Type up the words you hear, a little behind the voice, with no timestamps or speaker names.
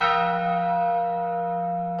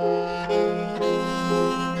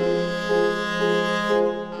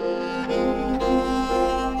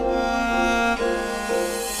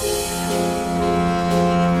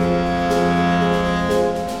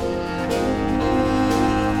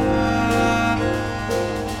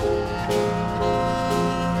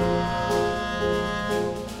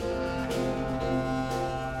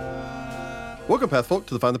Welcome, Pathfolk,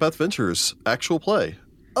 to the Find the Path Ventures actual play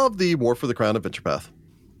of the War for the Crown Adventure Path.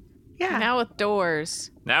 Yeah. Now with doors.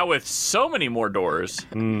 Now with so many more doors.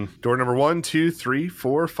 Door number 1, 2, 3,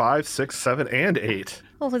 4, 5, 6, 7, and 8.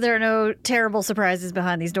 Hopefully there are no terrible surprises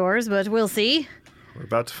behind these doors, but we'll see. We're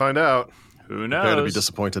about to find out. Who Prepare to be knows?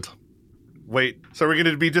 disappointed. Wait, so we're going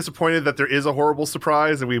to be disappointed that there is a horrible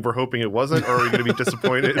surprise and we were hoping it wasn't, or are we going to be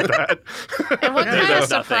disappointed that... And what kind There's of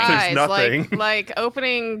nothing. surprise? There's nothing. Like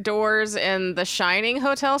opening doors in the Shining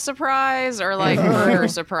Hotel surprise, or like murder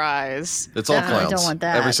surprise? It's all I clowns. don't want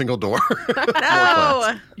that. Every single door. More No!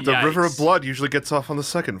 clowns. The Yikes. River of Blood usually gets off on the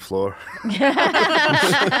second floor.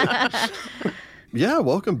 Yeah,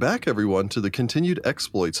 welcome back, everyone, to the continued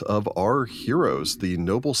exploits of our heroes, the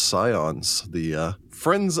noble scions, the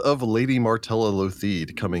friends of Lady Martella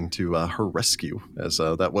Lothede, coming to her rescue, as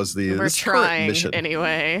that was the We're this current trying mission.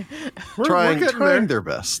 anyway. We're Trying getting there. their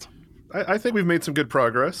best. I think we've made some good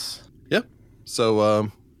progress. Yeah. So,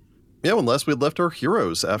 when last we had left our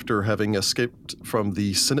heroes after having escaped from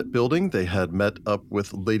the Senate building, they had met up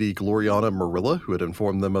with Lady Gloriana Marilla, who had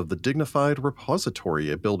informed them of the Dignified Repository,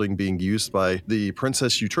 a building being used by the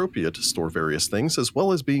Princess Eutropia to store various things, as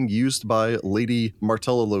well as being used by Lady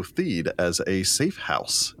Martella Lothede as a safe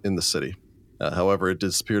house in the city. However, it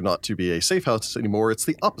does appear not to be a safe house anymore. It's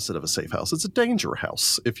the opposite of a safe house. It's a danger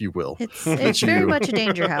house, if you will. It's very much a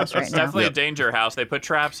danger house right It's now. definitely Yep. a danger house. They put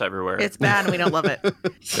traps everywhere. It's bad and we don't love it.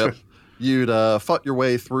 Yep. You'd fought your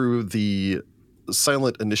way through the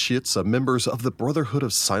Silent Initiates, members of the Brotherhood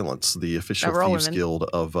of Silence, the official They're all Thieves women. Guild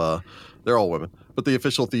of... they're all women, but the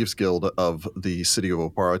official Thieves Guild of the city of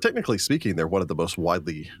Opara. Technically speaking, they're one of the most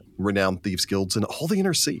widely renowned Thieves Guilds in all the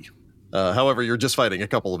Inner Sea. However, you're just fighting a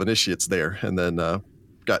couple of Initiates there, and then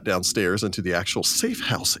got downstairs into the actual safe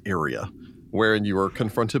house area, wherein you were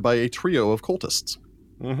confronted by a trio of cultists.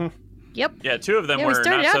 Mm-hmm. Yep. Yeah, two of them Yeah, we were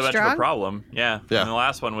started not so out much of strong. a problem. Yeah. Yeah. And the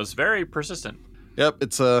last one was very persistent. Yep,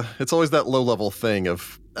 it's always that low-level thing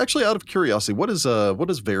of... Actually, out of curiosity, what is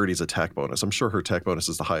Verity's attack bonus? I'm sure her attack bonus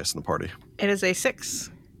is the highest in the party. It is a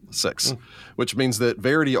 6. 6. Which means that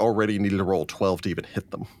Verity already needed to roll 12 to even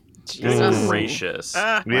hit them. Jesus. Gracious.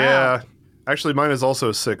 Yeah. Actually, mine is also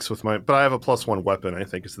a 6 with mine, but I have a +1 weapon, I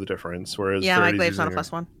think is the difference. Whereas Yeah, my Verity's glaive's not a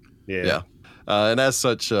using her- +1. Yeah. And as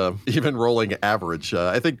such, even rolling average,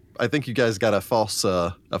 I think you guys got a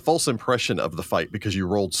false impression of the fight because you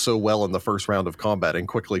rolled so well in the first round of combat and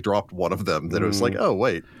quickly dropped one of them that it was like, oh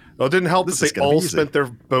wait, Well, it didn't help This that is they gonna be all easy. spent their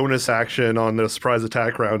bonus action on the surprise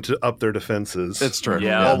attack round to up their defenses. it's true.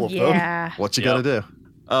 Yeah. All of them. Yeah. What you Yep. gotta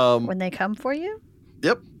do? When they come for you?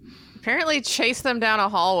 Yep. Apparently chase them down a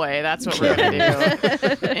hallway. That's what we're going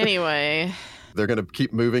to do. Anyway. They're going to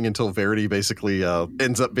keep moving until Verity basically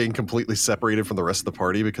ends up being completely separated from the rest of the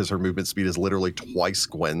party because her movement speed is literally twice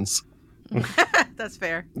Gwen's. That's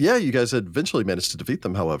fair. Yeah, you guys had eventually managed to defeat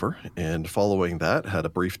them, however, and following that, had a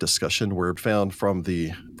brief discussion where it found from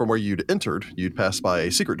where you'd entered, you'd passed by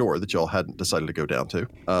a secret door that y'all hadn't decided to go down to.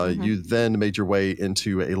 You then made your way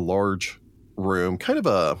into a large room, kind of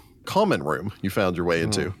a common room you found your way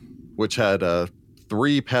into, which had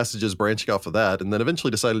 3 passages branching off of that, and then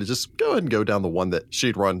eventually decided to just go ahead and go down the one that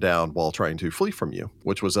she'd run down while trying to flee from you,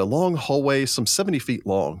 which was a long hallway, some 70 feet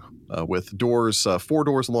long, with doors, 4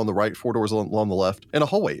 doors along the right, 4 doors along the left, and a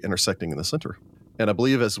hallway intersecting in the center. And I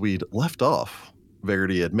believe as we'd left off,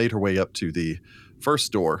 Verity had made her way up to the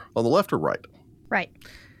first door on the left or right? Right.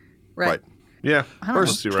 Right. Yeah.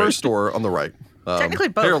 First, Mostly right. first door on the right. Technically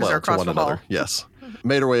both, 'cause parallel they're to across one the another. hall. Yes.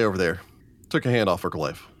 Made her way over there, took a hand off her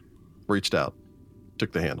glaive, reached out,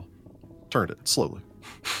 took the handle, turned it slowly,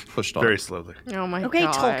 pushed on. Very slowly. Oh my Okay,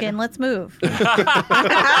 god. Tolkien, let's move.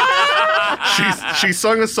 She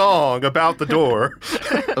sung a song about the door.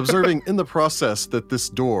 Observing in the process that this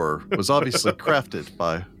door was obviously crafted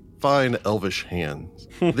by fine elvish hands.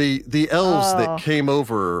 The elves that came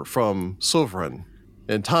over from Sovereign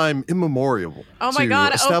in time immemorial. Oh my to god,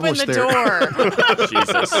 open establish the their- door.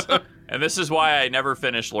 Jesus. And this is why I never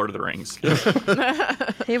finished Lord of the Rings.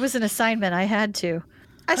 It was an assignment. I had to.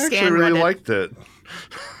 I I actually scanned really Reddit. liked it.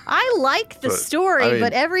 I like the But, story, I mean-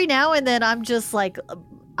 but every now and then I'm just like,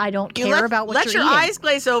 I don't You care about what let you're your eating. eyes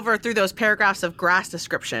glaze over through those paragraphs of grass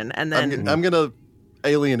description, and then I'm going to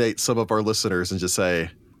alienate some of our listeners and just say,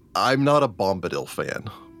 I'm not a Bombadil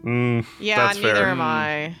fan. Yeah, That's neither fair. am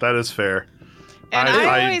I. That is fair. And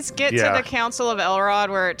I always get yeah. to the Council of Elrod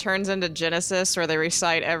where it turns into Genesis, where they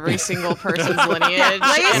recite every single person's lineage.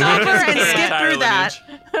 Glaze And I over just and can't. skip Entire through that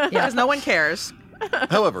lineage. because no one cares.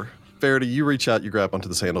 However, Verity, you reach out, you grab onto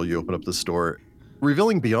this handle, you open up this door,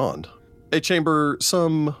 revealing beyond a chamber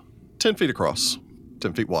some 10 feet across,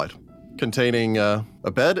 10 feet wide, containing a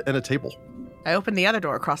bed and a table. I opened the other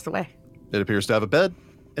door across the way. It appears to have a bed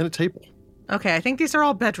and a table. Okay, I think these are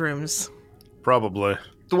all bedrooms. Probably.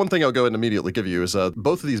 The one thing I'll go ahead and immediately give you is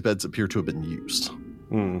both of these beds appear to have been used.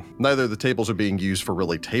 Neither of the tables are being used for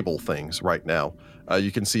really table things right now.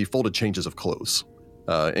 You can see folded changes of clothes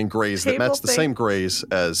in grays that Table match the thing. same grays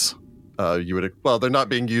as you would. Well, they're not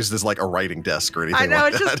being used as like a writing desk or anything I know,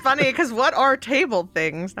 like it's that. just funny because what are table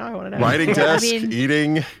things? Now I want to know. Writing desk, mean-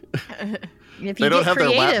 eating. If They you don't get have their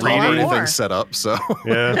creative, laptop a or lot anything more. set up, so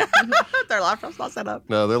Yeah. Their laptop's not set up.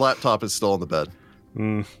 no, their laptop is still on the bed.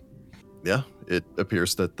 Mm. Yeah, it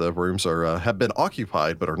appears that the rooms are have been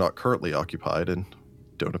occupied, but are not currently occupied, and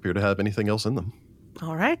don't appear to have anything else in them.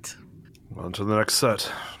 All right. On to the next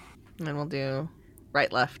set. And then we'll do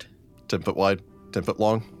right, left. 10 foot wide, 10 foot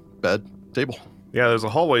long, bed, table. Yeah, there's a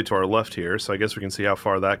hallway to our left here, so I guess we can see how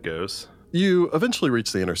far that goes. You eventually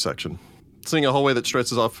reach the intersection, seeing a hallway that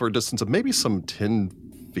stretches off for a distance of maybe some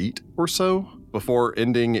 10 feet or so before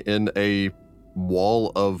ending in a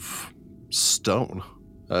wall of stone.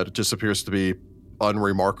 It just appears to be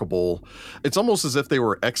unremarkable. It's almost as if they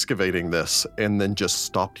were excavating this and then just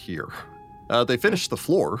stopped here. They finished the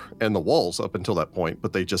floor and the walls up until that point,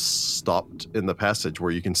 but they just stopped in the passage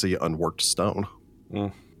where you can see unworked stone.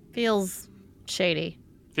 Feels shady.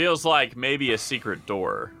 Feels like maybe a secret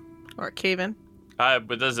door. Or a cave in.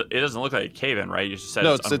 But it doesn't look like a cave-in, right? You just said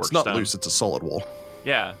No, it's it's unworked not stone. loose, it's a solid wall.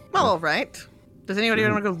 Yeah. Well, all right. Does anybody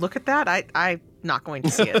want to go look at that? I'm not going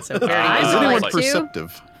to see it. So Verity, I Is would anyone like to.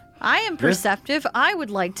 perceptive? I am perceptive. I would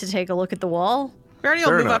like to take a look at the wall. Verity will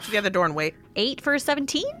Fair move up enough. to the other door and wait. 8 for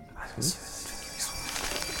 17?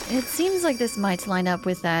 It seems like this might line up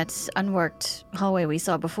with that unworked hallway we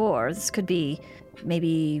saw before. This could be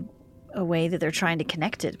maybe a way that they're trying to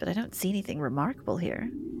connect it, but I don't see anything remarkable here.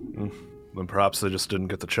 Then perhaps they just didn't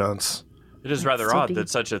get the chance. It is rather so odd deep. that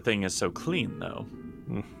such a thing is so clean, though.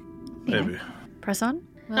 Maybe. Press on?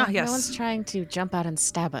 Ah, yes. No one's trying to jump out and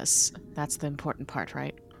stab us. That's the important part,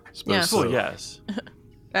 right? Suppose Yeah. so. Well, yes.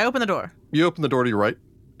 I open the door. You open the door to your right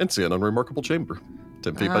and see an unremarkable chamber.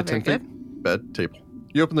 10 feet by 10 very feet, bed, table.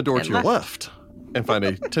 You open the door And to your left and find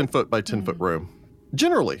a 10 foot by 10 foot room.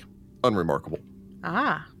 Generally unremarkable.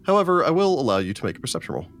 Ah. However, I will allow you to make a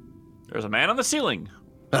perception roll. There's a man on the ceiling.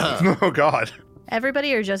 Oh, God.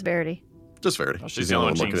 Everybody or just Verity? Just Verity. Well, She's the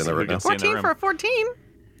only one looking in there right now. See in the 14 room. for a 14.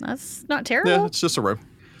 That's not terrible. Yeah, it's just a room.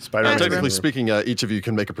 Spider-Man. Technically speaking, each of you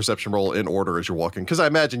can make a perception roll in order as you're walking, because I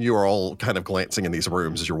imagine you are all kind of glancing in these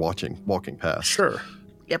rooms as you're walking past. Sure.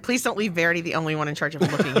 Yeah, please don't leave Verity the only one in charge of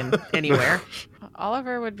looking in anywhere.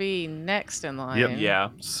 Oliver would be next in line. Yep. Yeah.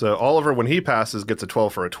 So Oliver, when he passes, gets a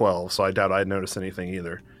 12 for a 12, so I doubt I'd notice anything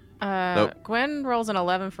either. Nope. Gwen rolls an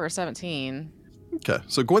 11 for a 17. Okay,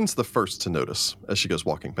 so Gwen's the first to notice as she goes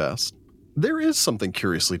walking past. There is something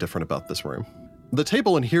curiously different about this room. The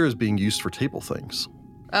table in here is being used for table things.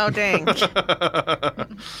 Oh, dang.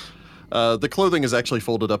 The clothing is actually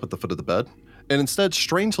folded up at the foot of the bed, and instead,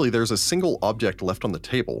 strangely, there's a single object left on the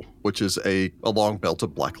table, which is a long belt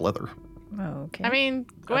of black leather. Okay. I mean,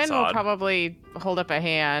 Gwen That's will odd. probably hold up a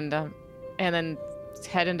hand and then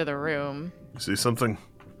head into the room. You see something?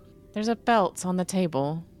 There's a belt on the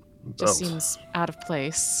table. Just Belt. seems out of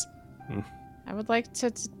place. I would like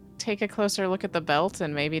to take a closer look at the belt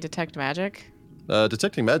and maybe detect magic.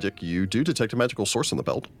 Detecting magic, you do detect a magical source on the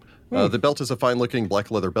belt. The belt is a fine-looking black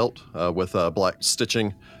leather belt with black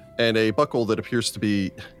stitching and a buckle that appears to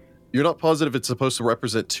be... You're not positive it's supposed to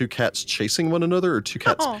represent two cats chasing one another or two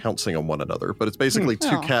cats Oh. pouncing on one another, but it's basically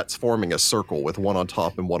two Oh. cats forming a circle with one on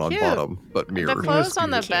top and one on Cute. bottom, but The mirrored. clothes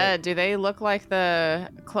on the cute. bed, do they look like the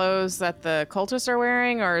clothes that the cultists are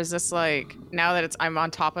wearing? Or is this like, now that I'm on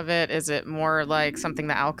top of it, is it more like something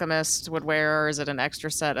the alchemist would wear? Or is it an extra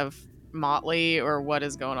set of motley? Or what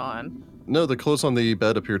is going on? No, the clothes on the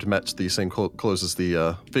bed appear to match the same clothes as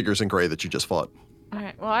the figures in gray that you just fought. All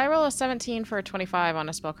right, well, I roll a 17 for a 25 on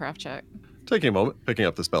a spellcraft check. Taking a moment, picking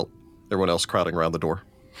up this belt. Everyone else crowding around the door.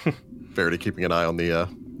 Verity keeping an eye on the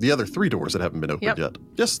other three doors that haven't been opened Yep. yet.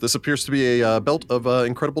 Yes, this appears to be a belt of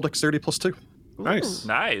incredible dexterity +2. Nice.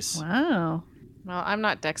 Nice. wow. Well, I'm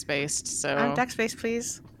not dex-based, so... I'm dex space,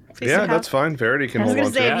 please. Please Yeah, don't that's fine. Verity can I was hold going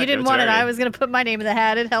on to say, to if it. Yeah, you didn't give it want to it, I Verity. was going to put my name in the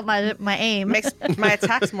hat. It'd help my aim. Makes my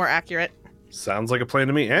attacks more accurate. Sounds like a plan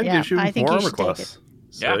to me, and Yeah, gives you I think more you armor should take class.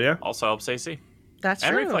 So, yeah. Also helps AC. That's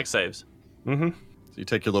And true. reflex saves. So You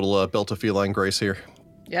take your little belt of feline grace here.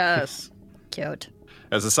 Yes. Cute.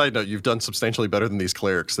 As a side note, you've done substantially better than these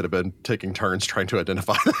clerics that have been taking turns trying to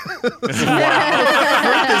identify.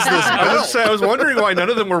 I was wondering why none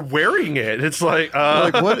of them were wearing it. It's like,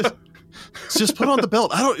 what? Just put on the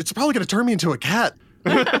belt. It's probably going to turn me into a cat.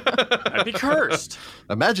 I'd be cursed.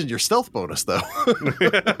 Imagine your stealth bonus, though.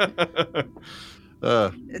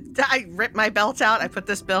 I rip my belt out. I put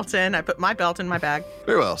this belt in. I put my belt in my bag.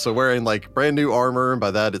 Very well. So wearing like brand new armor, and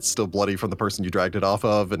by that it's still bloody from the person you dragged it off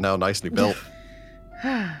of, and now nice new belt.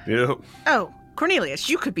 Yep. Oh, Cornelius,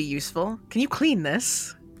 you could be useful. Can you clean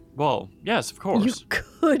this? Well, yes, of You course.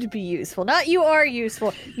 could be useful. Not you are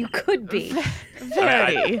useful. You could be.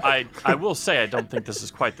 Very. I will say I don't think this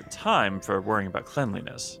is quite the time for worrying about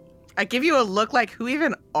cleanliness. I give you a look like, who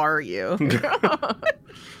even are you?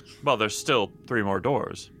 Well, there's still 3 more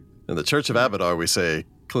doors. In the Church of Abadar, we say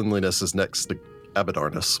cleanliness is next to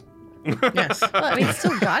Abadarness. Yes. Well, I mean, it's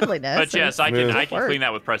still godliness. But yes, I can Work. clean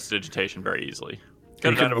that with prestidigitation very easily. You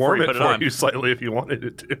Could have done can it before warm you it put it for on. you slightly if you wanted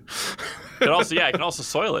it to. I can also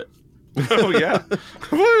soil it. Oh, yeah.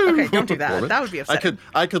 Okay, don't do Warm that. it. That would be upsetting.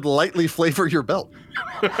 I could lightly flavor your belt.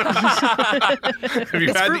 If you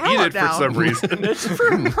It's had fruit to eat roll-up it for now. some reason. It's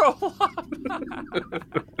fruit roll.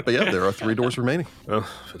 But yeah, there are 3 doors remaining. Oh,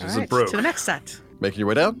 it All isn't right, broke. to the next set. Making your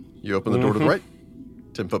way down, you open the door to the right.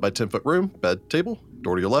 10 foot by 10 foot room, bed, table.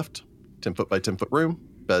 Door to your left. 10 foot by 10 foot room,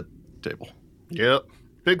 bed, table. Yep.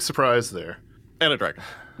 Big surprise there. And a dragon.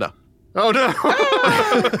 No. Oh, no.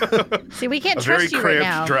 See, we can't A very trust you right cramped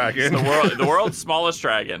now. dragon. The world's smallest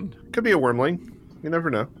dragon. Could be a wormling. You never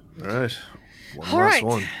know. All right. One All last right.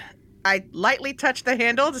 one. I lightly touch the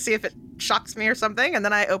handle to see if it shocks me or something, and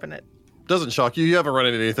then I open it. Doesn't shock you. You haven't run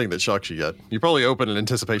into anything that shocks you yet. You probably open in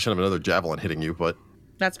anticipation of another javelin hitting you, but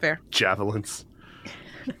That's fair. Javelins.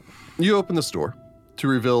 you open this door to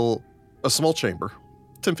reveal a small chamber,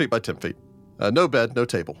 10 feet by 10 feet. No bed, no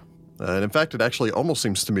table. And in fact, it actually almost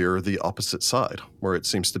seems to mirror the opposite side, where it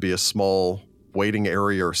seems to be a small waiting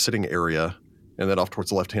area or sitting area. And then off towards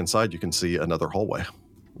the left-hand side, you can see another hallway.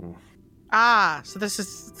 Ah, so this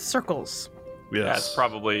is circles. Yes. Yeah, it's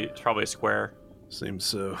probably a square. Seems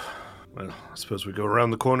so. Well, I suppose we go around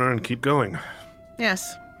the corner and keep going.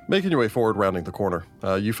 Yes. Making your way forward, rounding the corner,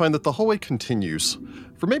 you find that the hallway continues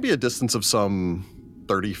for maybe a distance of some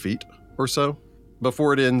 30 feet or so,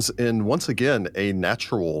 before it ends in, once again, a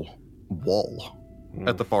natural wall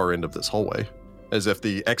at the far end of this hallway, as if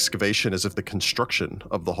the construction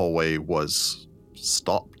of the hallway was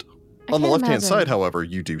stopped. I On the can't left-hand imagine. side, however,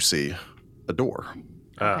 you do see a door.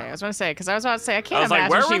 Okay, I was going to say, because I was about to say, I can't I was like,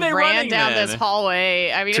 imagine where were she they ran running down then? this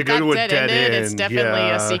hallway. I mean, To if go to a that's dead dead-ended, it's end, definitely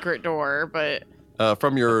yeah. a secret door, but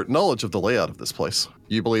From your knowledge of the layout of this place,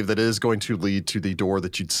 you believe that it is going to lead to the door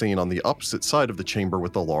that you'd seen on the opposite side of the chamber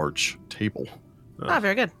with the large table, Ah,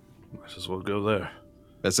 very good. Might as well go there.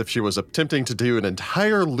 as if she was attempting to do an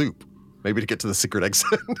entire loop, maybe to get to the secret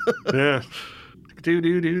exit. Yeah. All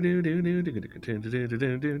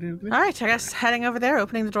right, I guess heading over there,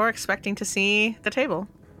 opening the door, expecting to see the table.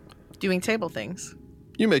 Doing table things.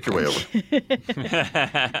 You make your way over.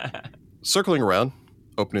 Circling around,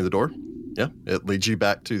 opening the door. Yeah, it leads you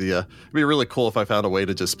back to the... it'd be really cool if I found a way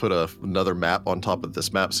to just put another map on top of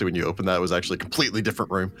this map, so when you open that, it was actually a completely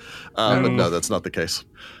different room. But no, that's not the case.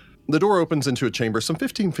 The door opens into a chamber some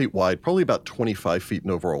 15 feet wide, probably about 25 feet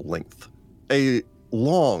in overall length. A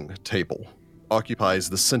long table occupies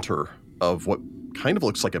the center of what kind of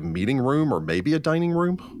looks like a meeting room or maybe a dining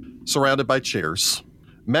room, surrounded by chairs.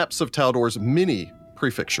 Maps of Taldor's many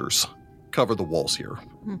prefectures cover the walls here.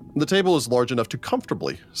 The table is large enough to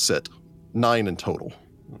comfortably sit 9 in total,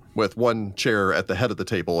 with one chair at the head of the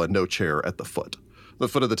table and no chair at the foot. The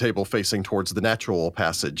foot of the table facing towards the natural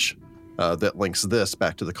passage that links this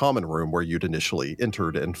back to the common room where you'd initially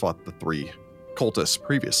entered and fought the 3 cultists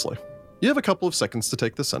previously. You have a couple of seconds to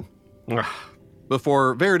take this in.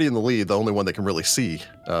 Before Verity in the lead, the only one that can really see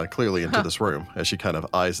clearly into this room as she kind of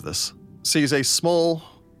eyes this, sees a small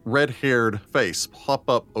red-haired face pop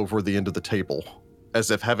up over the end of the table,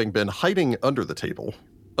 as if having been hiding under the table,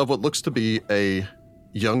 of what looks to be a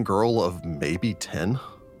young girl of maybe 10.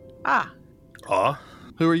 Ah.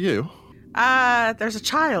 Who are you? There's a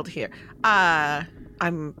child here.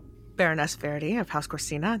 I'm Baroness Verity of House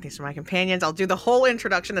Corsina. These are my companions. I'll do the whole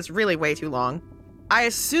introduction. That's really way too long. I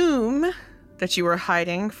assume that you were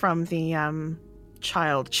hiding from the,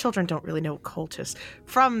 Children don't really know cultists.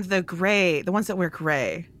 From the ones that wear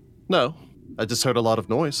gray. No, I just heard a lot of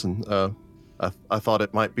noise, and I thought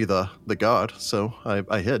it might be the god, so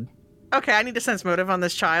I hid. Okay, I need to sense motive on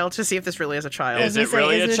this child to see if this really is a child. Is I it was gonna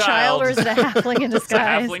really say, a is it child? or is it a halfling in It's a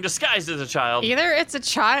disguise? halfling disguised as a child. Either it's a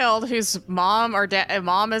child whose mom or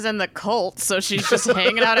mom is in the cult, so she's just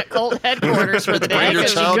hanging out at cult headquarters for the day Bring your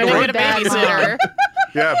because she child couldn't to get a bad babysitter.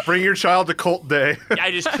 Yeah, bring your child to cult day.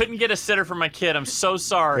 I just couldn't get a sitter for my kid. I'm so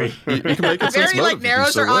sorry. You can make it sense Very motive like if you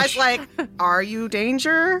narrows so her eyes wish. like, are you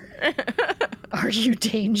danger? Are you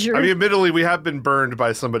danger? I mean, admittedly, we have been burned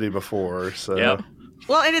by somebody before, so Yep.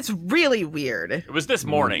 Well, and it's really weird. It was this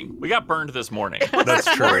morning. We got burned this morning.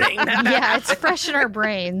 that's true. yeah, it's fresh in our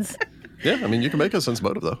brains. Yeah, I mean, you can make a sense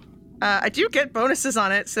motive, though. I do get bonuses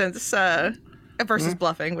on it since versus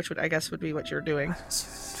bluffing, which I guess would be what you're doing.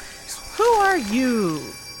 Who are you,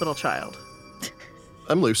 little child?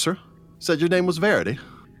 I'm Lucer. Said your name was Verity.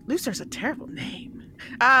 Lucer's a terrible name.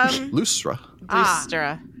 Lustra.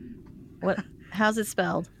 Boostra. What? How's it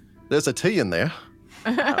spelled? There's a T in there.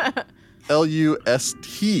 Lustra.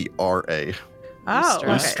 Oh, okay.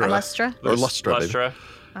 Lustra. Lustra? Or Lustra, maybe. Lustra.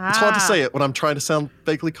 It's hard to say it when I'm trying to sound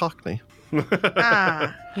vaguely Cockney.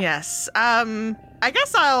 Yes. I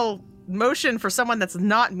guess I'll motion for someone that's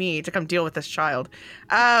not me to come deal with this child.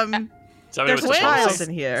 Somebody There's a with the child policy. in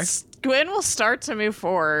here. Gwen will start to move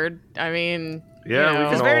forward. I mean, Yeah, we you can know,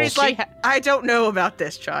 Because Verity's she like, ha- I don't know about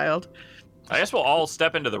this child. I guess we'll all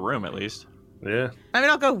step into the room at least. Yeah. I mean,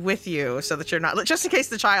 I'll go with you so that you're not, just in case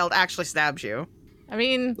the child actually stabs you. I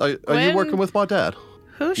mean, Are you Gwen, working with my dad?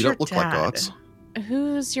 Who's You your don't look dad? like gods.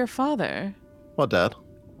 Who's your father? My dad.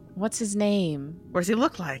 What's his name? What does he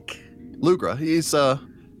look like? Lugra. He's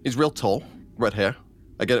real tall, red hair.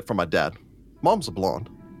 I get it from my dad. Mom's a blonde.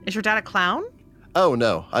 Is your dad a clown? Oh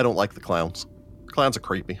no, I don't like the clowns. Clowns are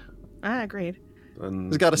creepy. I agreed.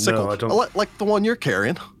 He's got a sickle, No, I don't. like the one you're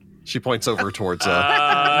carrying. She points over towards. As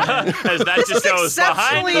that just goes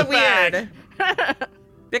behind Exceptionally the back. weird.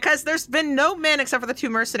 Because there's been no men except for the two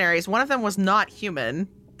mercenaries. One of them was not human.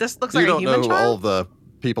 This looks You like a don't human know child. all the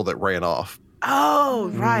people that ran off. Oh,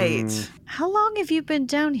 right. How long have you been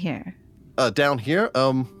down here? Down here,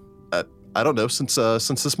 I don't know, since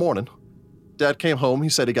this morning. Dad came home. He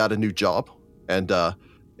said he got a new job, and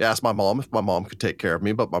he asked my mom if my mom could take care of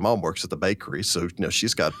me. But my mom works at the bakery, so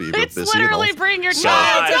she's got to be real It's busy. and all. literally bring your So-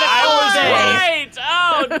 child to the I cult was day. right.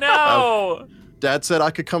 Oh no. Dad said I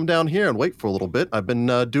could come down here and wait for a little bit. I've been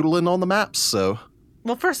doodling on the maps, so.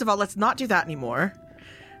 Well, first of all, let's not do that anymore.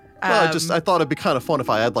 Well, I thought it'd be kind of fun if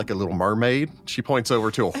I had like a little mermaid. She points over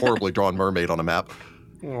to a horribly drawn mermaid on a map.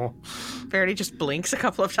 Oh. Verity just blinks a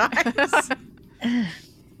couple of times.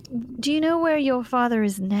 Do you know where your father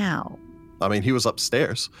is now? I mean, he was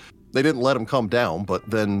upstairs. They didn't let him come down, but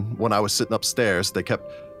then when I was sitting upstairs, they kept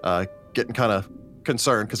getting kind of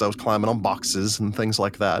concerned because I was climbing on boxes and things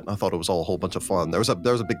like that. I thought it was all a whole bunch of fun. There was a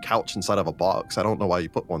big couch inside of a box. I don't know why you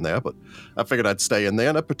put one there, but I figured I'd stay in there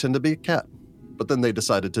and I'd pretend to be a cat. But then they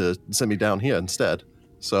decided to send me down here instead.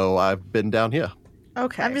 So I've been down here.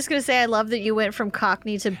 Okay. I'm just gonna say I love that you went from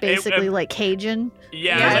Cockney to basically like Cajun.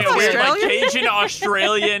 Yeah, Yeah, like a weird like Australian. Cajun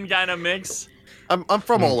Australian kind of mix. I'm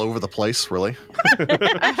from all over the place, really.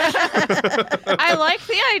 I like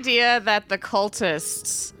the idea that the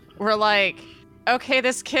cultists were like, okay,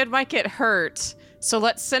 this kid might get hurt, so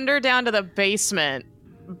let's send her down to the basement,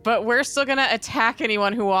 but we're still gonna attack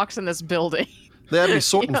anyone who walks in this building. They had me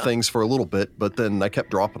sorting things for a little bit, but then I kept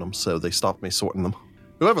dropping them, so they stopped me sorting them.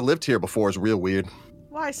 Whoever lived here before is real weird.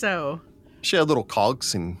 Why so? She had little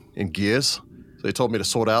cogs and gears. So they told me to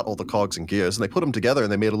sort out all the cogs and gears, and they put them together,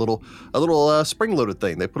 and they made a little spring-loaded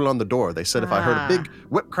thing. They put it on the door. They said if I heard a big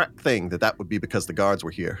whip-crack thing, that would be because the guards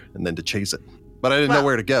were here, and then to chase it. But I didn't know Well-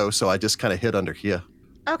 where to go, so I just kind of hid under here.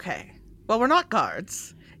 Okay. Well, we're not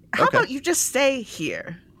guards. How Okay. about you just stay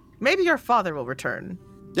here? Maybe your father will return.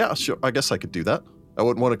 Yeah, sure. I guess I could do that. I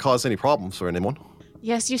wouldn't want to cause any problems for anyone.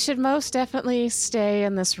 Yes, you should most definitely stay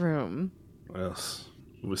in this room. Yes.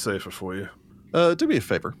 We'll be safer for you. Do me a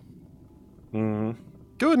favor. Mm-hmm.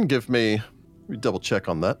 Go ahead and give me. Let me double check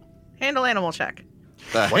on that. Handle animal check.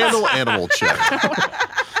 Handle animal check.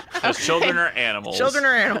 Because children are animals. Children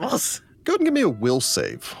are animals. Go ahead and give me a will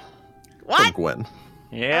save from What? Gwen.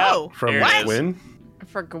 Yeah. Oh, From here it is. Gwen?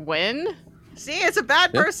 For Gwen? See, it's a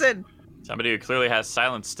bad Yeah. person. Somebody who clearly has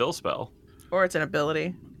silent still spell. Or it's an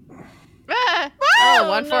ability. I rolled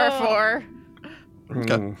 1 for a 4.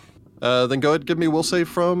 Okay. Mm. Then go ahead and give me a will save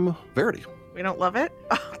from Verity. We don't love it?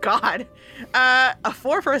 Oh, God. A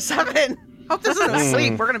 4 for a 7. Hope this isn't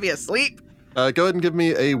sleep. We're going to be asleep. Go ahead and give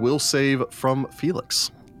me a will save from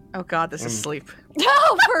Felix. Oh, God, this is sleep. No,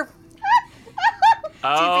 for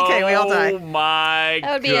TPK, we all die. Oh my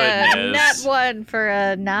that would be goodness. a nat 1 for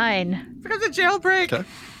a 9. Because of jailbreak. Okay.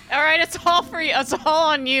 All right, it's all for you. It's all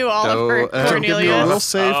on you, Oliver. Give me a Cornelius. will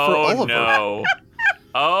save for Oliver. No.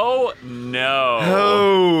 Oh,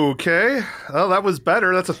 no. Okay. Well, that was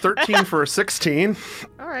better. That's a 13 for a 16.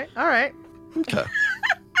 All right. Okay.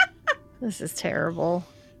 This is terrible.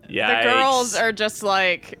 Yikes. The girls are just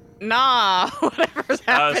like, nah, whatever's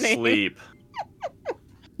happening. asleep.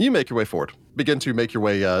 You make your way forward. Begin to make your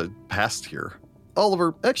way past here.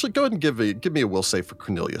 Oliver, actually, go ahead and give me a will save for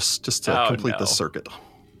Cornelius, just to complete this circuit.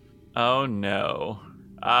 Oh, no.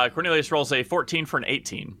 Cornelius rolls a 14 for an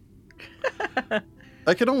 18.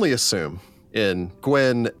 I can only assume, in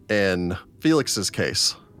Gwen and Felix's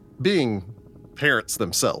case, being parents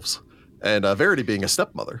themselves, and Verity being a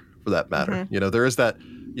stepmother, for that matter, there is that,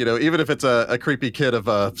 even if it's a creepy kid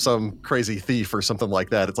of some crazy thief or something like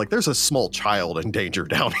that, it's like there's a small child in danger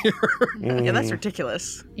down here. Yeah, that's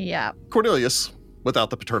ridiculous. Yeah. Cornelius, without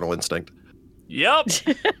the paternal instinct. Yep.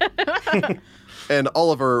 And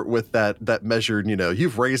Oliver, with that measured,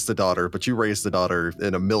 you've raised the daughter, but you raised the daughter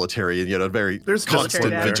in a military, very There's constant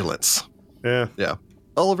military vigilance. Yeah. Yeah.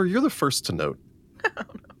 Oliver, you're the first to note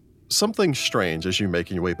something strange as you're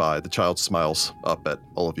making your way by. The child smiles up at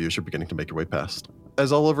all of you as you're beginning to make your way past.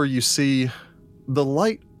 As Oliver, you see the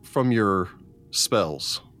light from your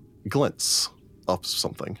spells glints off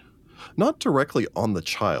something. Not directly on the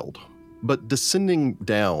child, but descending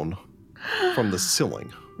down from the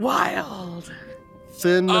ceiling. Wild.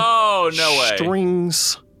 Thin Oh, no way.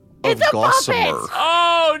 strings of It's a gossamer. puppet!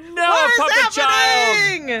 Oh, no, What is puppet child.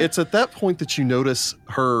 happening? It's at that point that you notice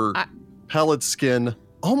her pallid skin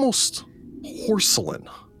almost porcelain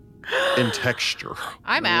in texture.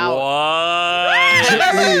 I'm out. What?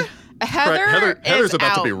 Gently Heather's is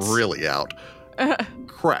about out. to be really out.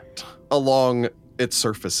 Cracked along its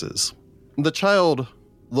surfaces. The child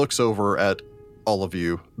looks over at all of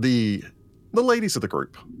you, the ladies of the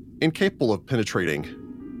group, incapable of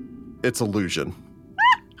penetrating its illusion.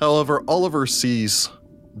 However, Oliver sees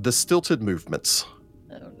the stilted movements,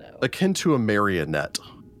 Oh no. akin to a marionette.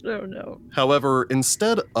 Oh no. However,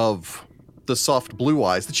 instead of the soft blue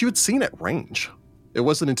eyes that you had seen at range, it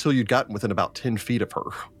wasn't until you'd gotten within about 10 feet of her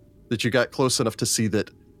that you got close enough to see that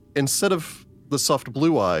instead of the soft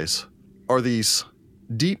blue eyes are these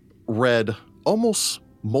deep red, almost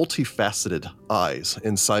multifaceted eyes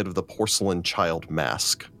inside of the porcelain child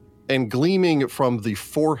mask. And gleaming from the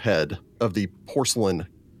forehead of the porcelain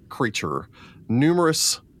creature,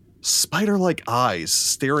 numerous spider-like eyes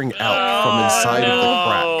staring out from inside of the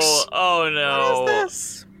cracks. Oh, no. What is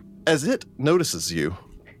this? As it notices you,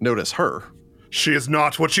 notice her, She is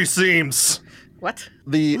not what she seems. What?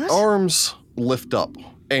 the arms lift up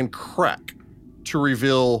and crack to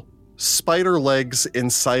reveal spider legs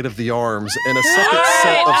inside of the arms and a second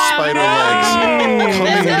set of spider legs coming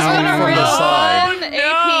This is out gonna from the side. ruin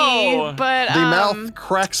no. AP, but The mouth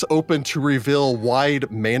cracks open to reveal wide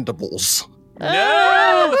mandibles.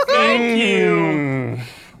 No, thank you. Mm.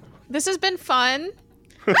 this has been fun.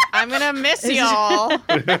 I'm gonna miss y'all,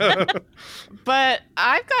 but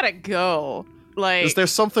I've gotta go. Like, Is there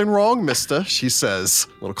something wrong, mister? She says,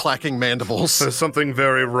 little clacking mandibles. There's something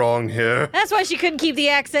very wrong here. That's why she couldn't keep the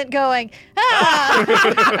accent going. Ah!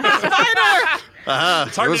 Aha,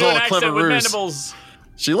 It's it hard to was do all an a clever accent with ruse. mandibles.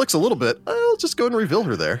 She looks a little bit. I'll just go and reveal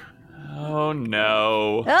her there. Oh,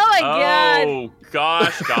 no. Oh, my God. Oh,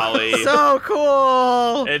 gosh, golly. So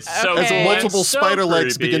cool. It's so Okay. As cool and multiple so spider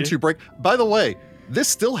legs creepy. begin to break. By the way, this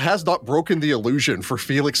still has not broken the illusion for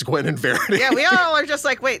Felix, Gwen, and Verity. Yeah, we all are just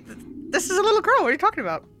like, wait, this is a little girl. What are you talking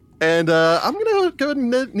about? And I'm gonna go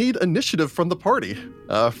and need initiative from the party,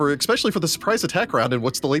 especially for the surprise attack round, in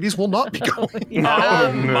which the ladies will not be going.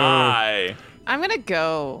 Oh, no. my. I'm gonna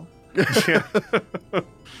go. I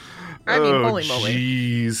mean, Oh, holy moly.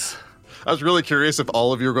 Jeez. I was really curious if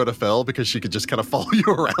all of you were going to fail because she could just kind of follow you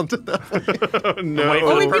around at that point. No. Wait for Oh,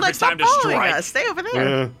 the we'd be perfect like, stop time to following strike. us. Stay over there.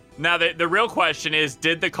 Yeah. Now, the real question is,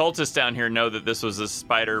 did the cultists down here know that this was a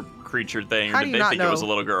spider creature thing, or How do did you they not think it was a know?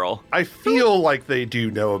 little girl? I feel like they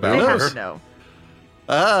do know Who about They knows? her. have to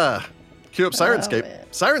know. Cue up Sirenscape. man.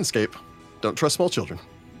 Sirenscape. Don't trust small children.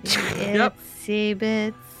 Yep. Itsy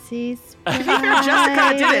bitsy To be fair,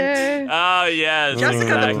 Jessica didn't. Oh, yes. Jessica,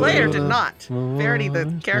 exactly. the player, did not. Verity,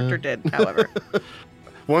 the character, did, however.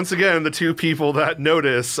 Once again, the two people that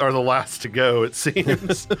notice are the last to go, it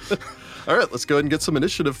seems. All right, let's go ahead and get some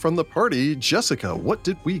initiative from the party. Jessica, what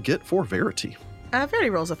did we get for Verity? Verity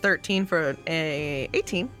rolls a 13 for a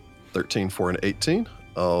 18. 13 for an 18.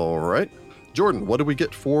 All right. Jordan, what did we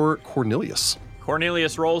get for Cornelius?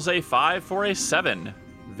 Cornelius rolls a 5 for a 7.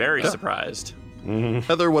 Very Yeah. surprised.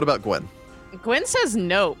 Heather, what about Gwen? Gwen says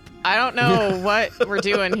nope. I don't know what we're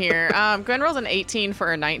doing here. Gwen rolls an 18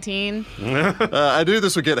 for a 19. I knew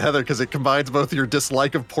this would get Heather because it combines both your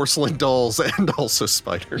dislike of porcelain dolls and also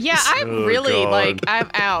spiders. Yeah, I'm Oh, really God. I'm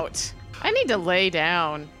out. I need to lay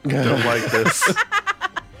down. Don't like this.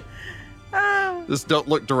 Just don't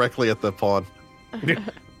look directly at the pawn.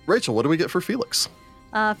 Rachel, what do we get for Felix?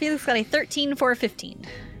 Felix got a 13 for a 15.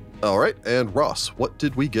 All right, and Ross, what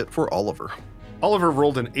did we get for Oliver? Oliver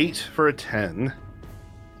rolled an 8 for a 10.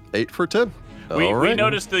 8 for 10. We All right.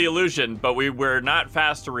 noticed the illusion, but we were not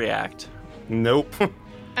fast to react. Nope.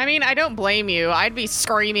 I mean, I don't blame you. I'd be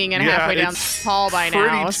screaming and Yeah, halfway down it's the hall by Pretty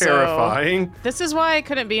now. terrifying. So this is why I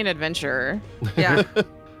couldn't be an adventurer. Yeah.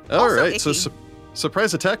 All Also right, so icky.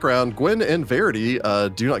 surprise attack round. Gwen and Verity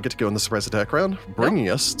do not get to go in the surprise attack round, bringing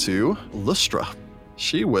us to Lystra.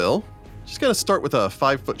 She's going to start with a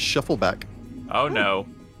 5-foot shuffle back. Oh no.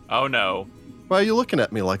 Oh no. Why are you looking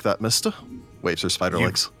at me like that, mister? Waves her spider You-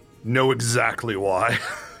 legs. Know exactly why.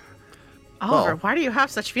 Oliver, Oh. why do you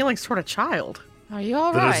have such feelings toward a child? Are you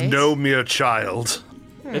all That right? is no mere child.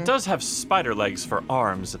 It does have spider legs for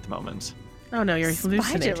arms at the moment. Oh no, you're Spider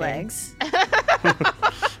hallucinating. legs.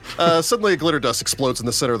 Suddenly a glitter dust explodes in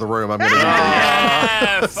the center of the room. I'm going to need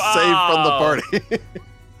F. save from the party.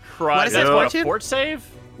 What is that, Yeah. fortune? Fort save?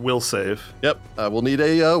 Will save. Yep, we'll need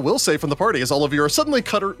a will save from the party as all of you are suddenly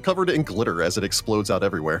covered in glitter as it explodes out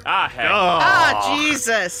everywhere. Ah, heck. Ah,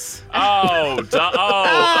 Jesus. Abadar's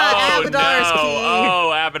no. key.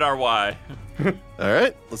 Oh, Abadar Y. All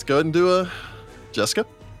right, let's go ahead and do a Jessica.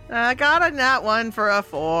 I got a nat 1 for a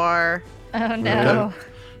 4. Oh no.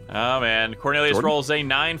 Oh, man. Cornelius Jordan? rolls a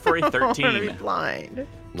 9 for a I'm gonna be 13. blind.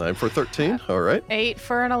 9 for 13. All right. 8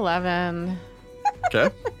 for an 11. Okay.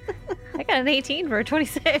 I got an 18 for a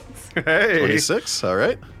 26. Hey. 26. All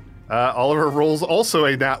right. Oliver rolls also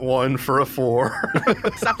a nat 1 for a 4.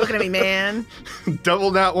 Stop looking at me, man.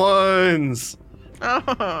 Double nat 1s.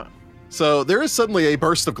 Oh, So there is suddenly a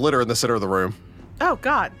burst of glitter in the center of the room. oh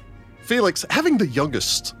God. Felix, having the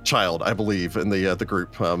youngest child, I believe, in the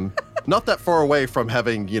group, not that far away from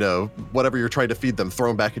having, whatever you're trying to feed them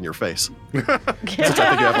thrown back in your face. Since I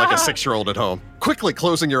think you have like a 6-year-old at home. Quickly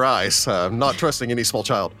closing your eyes, not trusting any small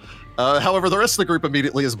child. However, the rest of the group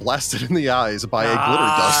immediately is blasted in the eyes by a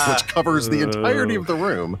glitter dust, which covers the entirety of the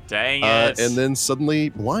room, Dang it. and then suddenly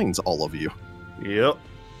blinds all of you, Yep.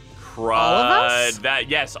 Crud. All of us?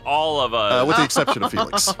 Yes, all of us. with the exception of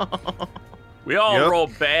Felix. We all Yep. roll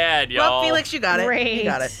bad, y'all. Well, Felix, you got it. Great. You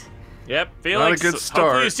got it. Yep, Felix. good Hopefully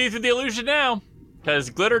start. you see through the illusion now.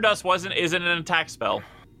 Because glitter dust isn't an attack spell.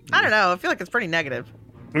 I don't know. I feel like it's pretty negative.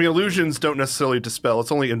 I mean, illusions don't necessarily dispel.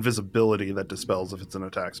 It's only invisibility that dispels if it's an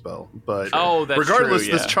attack spell. But Oh, that's regardless,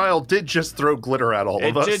 true, this yeah. child did just throw glitter at all It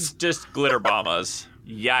of us. did just glitter bomb us.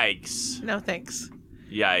 Yikes. No thanks.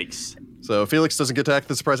 Yikes. So Felix doesn't get to act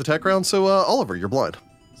the surprise attack round, so Oliver, you're blind.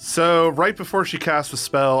 So right before she cast the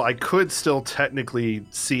spell, I could still technically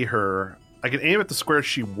see her. I can aim at the square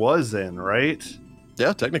she was in, right?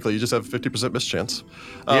 Yeah, technically, you just have a 50% mischance.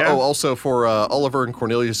 Yeah. Oh, also for Oliver and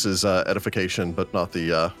Cornelius's edification, but not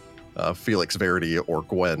the Felix, Verity, or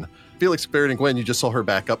Gwen. Felix, Verity, and Gwen, you just saw her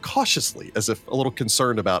back up cautiously, as if a little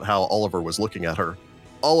concerned about how Oliver was looking at her.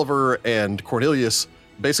 Oliver and Cornelius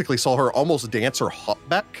basically saw her almost dance or hop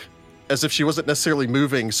back, as if she wasn't necessarily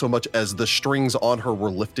moving so much as the strings on her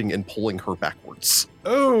were lifting and pulling her backwards.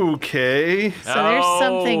 Okay. So there's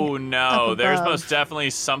something Oh, no. up There's above. most definitely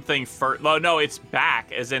something Oh, no, it's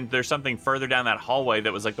back. As in, there's something further down that hallway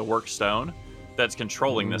that was like the work stone that's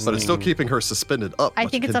controlling this But thing. it's still keeping her suspended up, I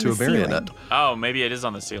much think it's akin on to the a marionette. ceiling. Oh, maybe it is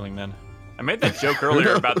on the ceiling then. I made that joke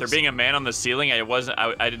earlier about there knows? being a man on the ceiling.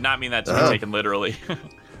 I did not mean that to be Oh. taken literally.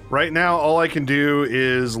 Right now, all I can do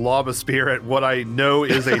is lob a spear at what I know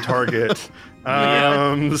is a target.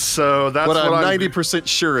 So that's What I'm I'm 90%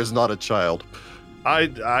 sure is not a child.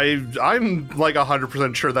 I'm like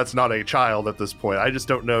 100% sure that's not a child at this point. I just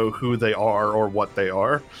don't know who they are or what they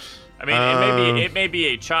are. I mean, it may be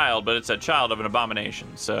a child, but it's a child of an abomination.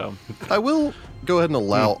 So I will go ahead and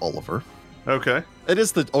allow Oliver. Okay. It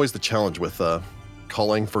is always the challenge with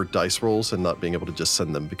calling for dice rolls and not being able to just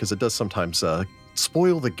send them, because it does sometimes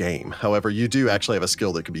spoil the game. However, you do actually have a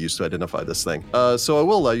skill that could be used to identify this thing. So I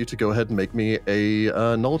will allow you to go ahead and make me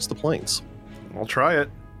a Knowledge of the Plains. I'll try it.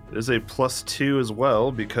 It is a +2 as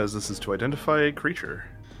well because this is to identify a creature.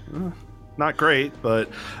 Not great, but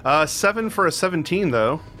 7 for a 17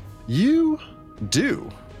 though. You do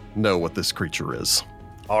know what this creature is.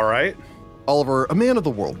 All right. Oliver, a man of the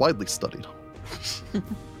world, widely studied.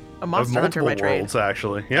 A monster of hunter multiple by trade. worlds,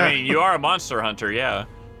 actually. Yeah. I mean, you are a monster hunter, yeah.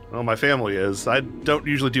 Well, my family is. I don't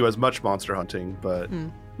usually do as much monster hunting, but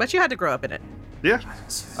But you had to grow up in it. yeah,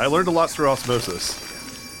 I learned a lot through osmosis.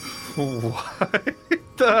 What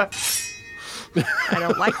the? I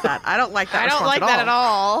don't like that. I don't like that. I don't response like that at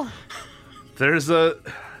all.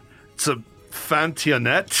 It's a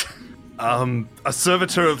Fantionette, a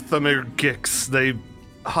servitor of Thermogix. They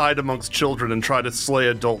hide amongst children and try to slay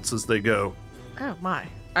adults as they go. Oh my.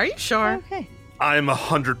 Are you sure? Okay. I'm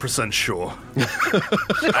 100% sure. I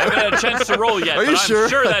haven't had a chance to roll yet, Are you but sure? I'm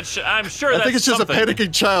sure that's I think it's just something. a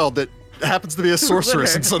panicking child that happens to be a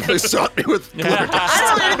sorceress and suddenly shot me with glitter. I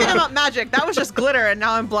don't know anything about magic. That was just glitter, and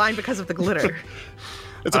now I'm blind because of the glitter.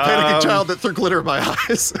 It's a panicking child that threw glitter in my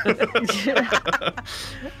eyes.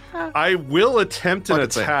 I will attempt an Fucking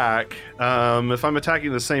thing. attack. If I'm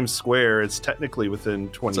attacking the same square, it's technically within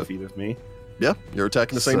 20 feet of me. Yeah, you're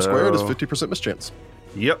attacking the same square. It is 50% mischance.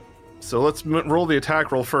 Yep. So let's roll the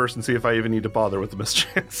attack roll first and see if I even need to bother with the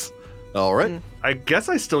mischance. All right. I guess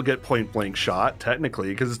I still get point blank shot, technically,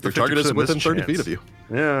 because it's the Your target is 50% within 30 mischance. feet of you.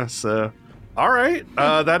 Yeah, so... All right,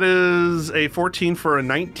 that is a 14 for a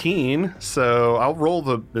 19, so I'll roll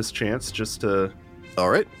the mischance just to... All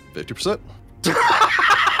right, 50%.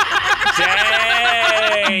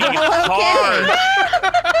 Dang!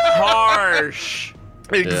 Harsh.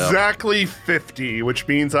 Exactly 50, which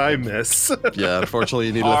means I miss. Yeah, unfortunately,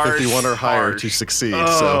 you needed a Harsh, 51 or higher harsh. to succeed.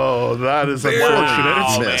 Oh, that is Very unfortunate.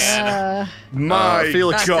 Wow, miss. man. My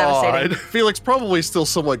Felix- God. Felix probably still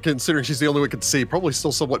somewhat, considering she's the only one who can see, probably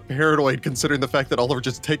still somewhat paranoid considering the fact that Oliver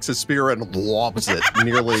just takes his spear and lobs it,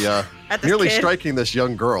 nearly kid. striking this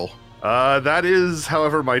young girl. That is,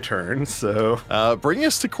 however, my turn, so... Bringing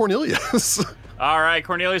us to Cornelius. All right,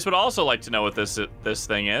 Cornelius would also like to know what this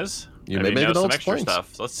thing is. You Maybe may make know it all some extra explains.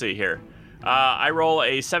 stuff. Let's see here. I roll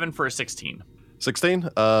a 7 for a 16. 16.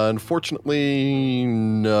 Unfortunately,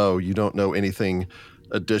 no, you don't know anything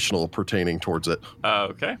additional pertaining towards it.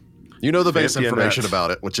 Okay. You know the base Fantionette. information about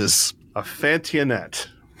it, which is A Fantionette.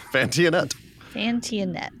 Fantionette.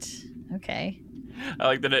 Fantionette. Okay. I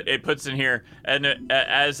like that it puts in here and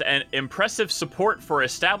as an impressive support for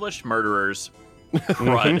established murderers.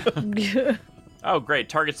 Crud. Oh, great.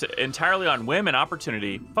 Targets entirely on whim and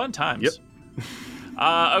opportunity. Fun times. Yep.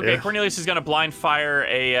 Okay, Yeah. Cornelius is going to blind fire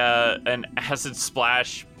an acid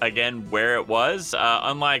splash again where it was.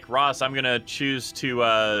 Unlike Ross, I'm going to choose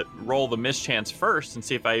to roll the mischance first and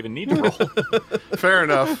see if I even need to roll. Fair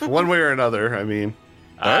enough. One way or another, I mean.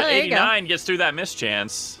 There you go. 89 gets through that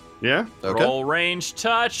mischance. Yeah? Okay. Roll range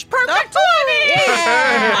touch. Perfect 20!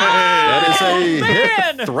 That is a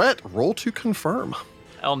man! hit threat. Roll to confirm.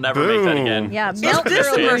 I'll never make that Boom. again. Yeah, Is melt this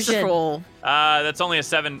illusion. merciful? That's only a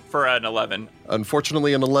 7 for an 11.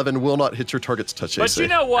 Unfortunately, an 11 will not hit your target's touch But AC. you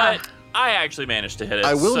know what? I actually managed to hit it.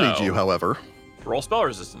 I will so need you, however. roll spell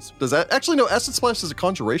resistance. Does that actually no? Acid splash is a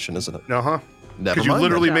conjuration, isn't it? Uh-huh. Never Because you mind.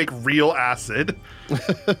 literally then. make real acid.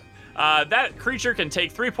 That creature can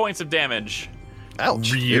take 3 points of damage.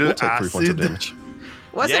 Ouch! Real It will take 3 points of acid? damage.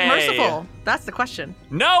 Was it Yay. merciful? That's the question.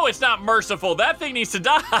 No, it's not merciful. That thing needs to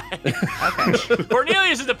die. Okay.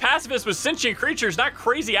 Cornelius is a pacifist with sentient creatures, not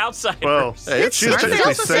crazy outsiders. Well, Hey, it's she's Aren't they technically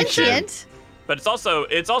also sentient? But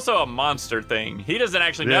it's also a monster thing. He doesn't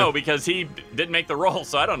actually Yeah. know because he didn't make the roll,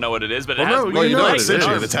 so I don't know what it is. But Well, it has no, weird Well, you know what it's it is.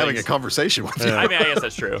 sentient. arms It's and having a things. conversation with you. Yeah. I mean, I guess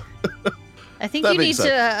that's true. I think That you need makes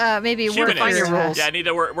to maybe work Humanist. Find your your rules. Yeah, I need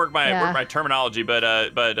to work my terminology, but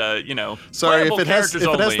you know, Sorry, if playable it has characters the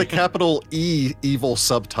only. capital E evil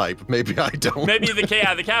subtype, maybe I don't. Maybe the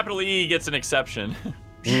capital E gets an exception.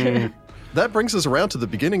 That brings us around to the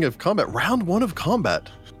beginning of combat, round 1 of combat.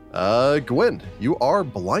 Gwen, you are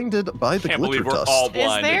blinded by the Can't glitter believe we're dust. all Is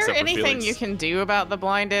blind. there except for anything Felix. you can do about the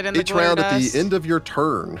blinded and the Each glitter round at dust? the end of your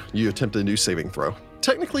turn, you attempt a new saving throw.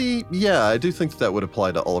 Technically, yeah, I do think that would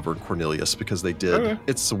apply to Oliver and Cornelius because they did. Okay.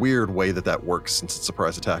 It's a weird way that works since it's a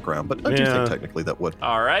surprise attack round, but I do Yeah. think technically that would.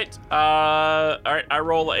 All right. All right. I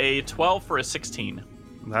roll a 12 for a 16.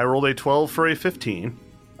 I rolled a 12 for a 15.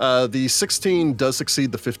 The 16 does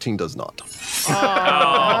succeed, the 15 does not.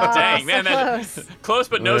 Oh, dang, so man. close. Close,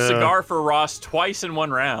 but no Yeah. cigar for Ross twice in one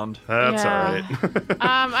round. That's Yeah. all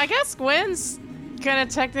right. I guess Gwen's gonna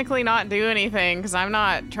technically not do anything because I'm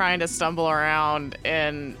not trying to stumble around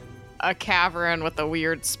in a cavern with a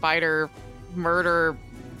weird spider murder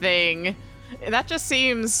thing. That just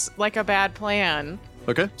seems like a bad plan.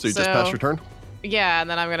 Okay, so you just So- pass your turn? Yeah, and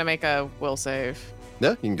then I'm gonna make a will save.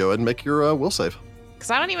 Yeah, you can go ahead and make your will save. Because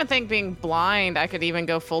I don't even think being blind, I could even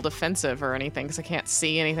go full defensive or anything because I can't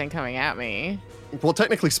see anything coming at me. Well,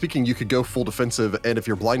 technically speaking, you could go full defensive, and if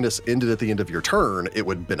your blindness ended at the end of your turn, it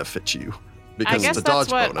would benefit you because I guess it's a dodge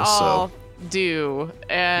that's what bonus. I'll do.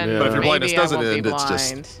 And Yeah. But if your maybe blindness doesn't I won't end, be it's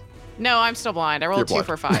just- blind. No, I'm still blind. I rolled You're 2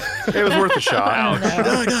 for 5. It was worth a shot. Wow.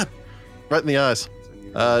 Oh God! Right in the eyes.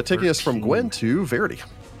 Taking us from Gwen to Verity.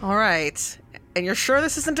 All right. And you're sure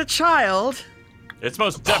this isn't a child? It's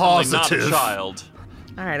most definitely not a Positive. child.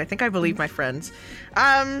 All right, I think I believe my friends.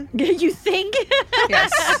 You think?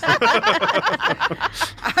 Yes.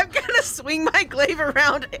 I'm gonna swing my glaive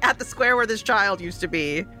around at the square where this child used to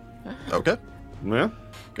be. Okay. Yeah.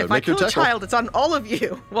 Go If I make your kill a tackle. child, it's on all of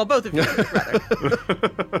you. Well, both of you,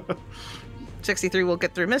 rather. 63 will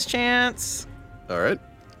get through mischance. All right.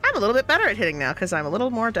 I'm a little bit better at hitting now because I'm a little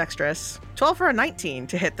more dexterous. 12 for a 19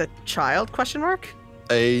 to hit the child, question mark?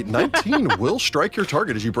 A 19 will strike your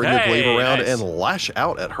target as you bring your glaive Hey, around nice. and lash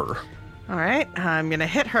out at her. All right, I'm going to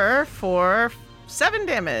hit her for 7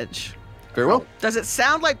 damage. Very well. Does it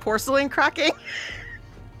sound like porcelain cracking?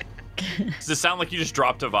 Does it sound like you just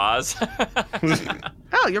dropped a vase?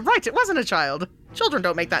 Oh, you're right. It wasn't a child. Children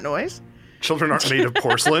don't make that noise. Children aren't made of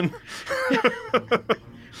porcelain.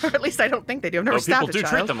 Or at least I don't think they do. I've never Well, people stabbed a do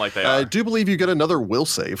child. treat them like they I are. do believe you get another will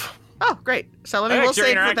save. Oh, great. So let me Hey, will you're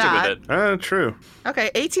save for interactive that. with it. True. Okay,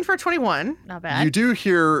 18 for 21. Not bad. You do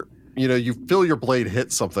hear, you feel your blade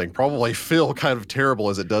hit something, probably feel kind of terrible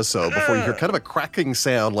as it does so, before you hear kind of a cracking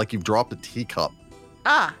sound like you've dropped a teacup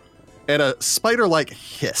Ah. and a spider-like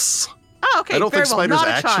hiss. Oh, okay. I don't very think well. spiders Not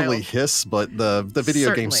a actually child. hiss, but the video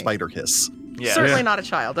game Certainly. spider hiss. Yeah. Certainly Yeah. not a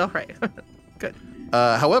child. Oh, right. Good.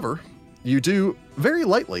 However, you do very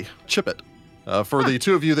lightly chip it. For the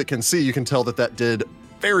two of you that can see, you can tell that did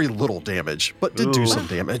very little damage, but did do Ooh. some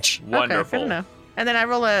damage. Okay, Wonderful. good to know. And then I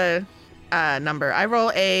roll a number. I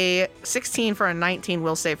roll a 16 for a 19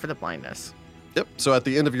 will save for the blindness. Yep. So at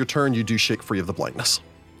the end of your turn, you do shake free of the blindness.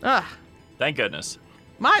 Ugh. Thank goodness.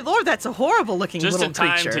 My lord, that's a horrible looking Just little in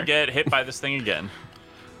time creature. to get hit by this thing again.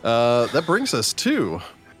 That brings us to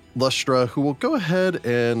Lustra, who will go ahead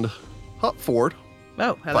and hop forward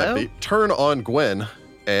Oh, 5 hello? feet, turn on Gwen,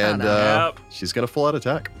 and Oh, no. Yep. she's going to full out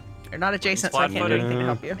attack. You're not adjacent, so I can't do Flat-footed. anything to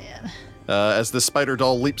help you. Man. As this spider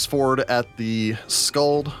doll leaps forward at the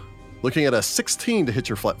Skald, looking at a 16 to hit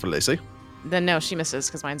your flat for Lacey. Then no, she misses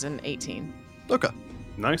because mine's an 18. Okay.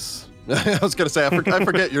 Nice. I was going to say, I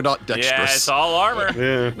forget you're not dexterous. Yeah, it's all armor.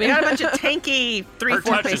 Yeah. We got a bunch of tanky 3-4 Her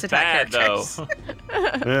touch pace is attack bad, though. characters.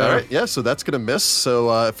 Yeah. All right, yeah, so that's going to miss.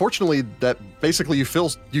 So fortunately, that basically you feel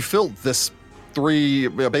this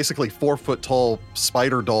basically 4 foot tall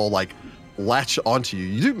spider doll like latch onto you.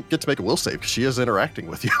 You do get to make a will save because she is interacting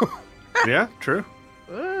with you. Yeah, true.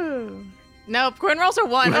 Ooh. Nope, Quinn rolls a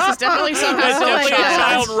 1. This is definitely somehow It's still a definitely a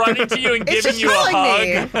child. child running to you and It's giving just you a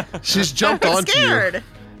killing hug. me. She's jumped I'm onto you. scared.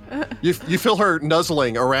 You feel her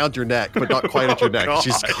nuzzling around your neck, but not quite at your neck. God.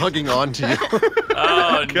 She's hugging onto you.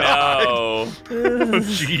 Oh God. no!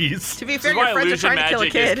 Jeez. To be This fair, is your why friends are illusion trying to kill a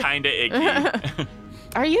magic is kid. kind of icky.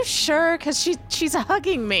 Are you sure? Because she's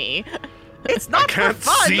hugging me. It's not for can't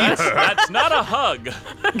fun. see her. That's not a hug.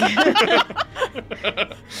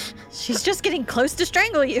 She's just getting close to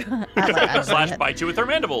strangle you. Slash bite you with her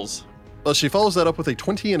mandibles. Well, she follows that up with a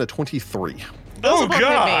 20 and a 23. Oh, both hit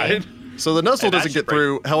God. So the nuzzle Hey, that doesn't should get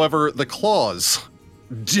through. However, the claws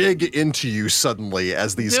dig into you suddenly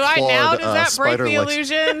as these Do I clawed now? Does that break spider the legs.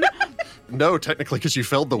 illusion? No, technically, because you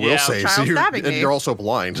failed the will Yeah, save, child so stabbing and me. you're also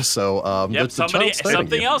blind. So Yep, the child's stabbing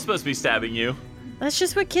something you. else must be stabbing you. That's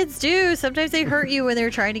just what kids do. Sometimes they hurt you when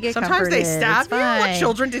they're trying to get Sometimes they comforted. stab It's you. What fine.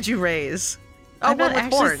 children did you raise? Oh, I'm one not with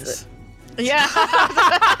actually horns. yeah.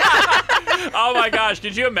 Oh my gosh,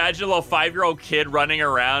 could you imagine a little 5-year-old kid running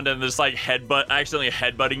around and just like accidentally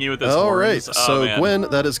headbutting you with his All right, horns? Oh, so man. Gwen,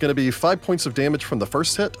 that is going to be 5 points of damage from the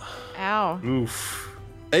first hit, Ow. Oof.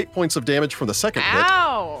 8 points of damage from the second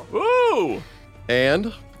Ow. Ooh! hit,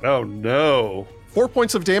 and Oh, no. 4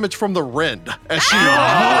 points of damage from the rend as she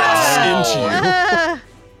Ow. rips into you.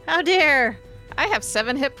 How dare! I have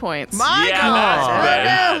 7 hit points. My Yeah,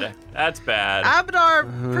 God. that's bad. That's bad.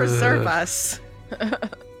 Abdar, preserve us.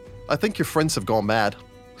 I think your friends have gone mad.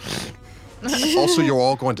 Also, you're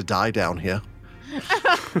all going to die down here.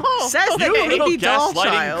 Says the You little baby doll gaslighting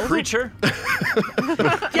child. creature.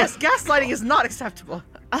 Yes, gaslighting is not acceptable.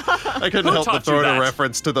 I couldn't Who help but taught throw you in a that?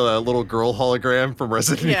 reference to the little girl hologram from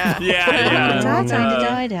Resident Evil. Yeah. Yeah, It's our yeah. time to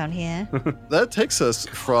die down here. That takes us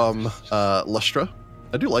from Lustra.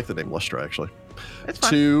 I do like the name Lustra, actually. It's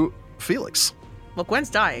fine. To Felix. Well, Gwen's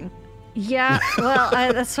dying. Yeah, well,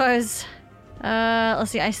 that's why I was.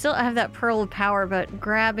 Let's see. I still have that pearl of power, but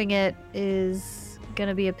grabbing it is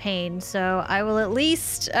gonna be a pain. So I will at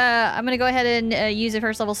least. I'm gonna go ahead and use a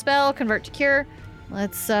first level spell, convert to cure.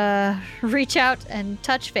 Let's reach out and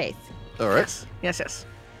touch Faith. All right. Yes.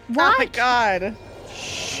 What? Oh my God.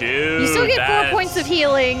 Shoot. You still get 4 that's- points of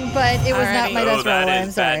healing, but it was not Alrighty. my Oh, best roll. that I'm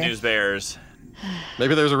is bad sorry. news bears.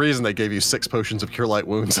 Maybe there's a reason they gave you 6 potions of Cure Light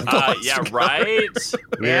Wounds. At the last Yeah, one. right?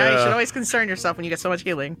 Yeah, you should always concern yourself when you get so much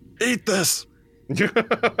healing. Eat this. You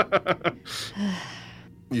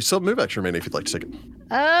still have move action remaining if you'd like to take it.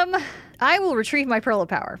 I will retrieve my Pearl of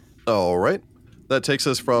Power. All right. That takes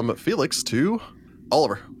us from Felix to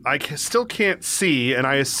Oliver. Still can't see, and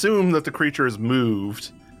I assume that the creature has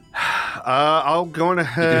moved. I'll go on You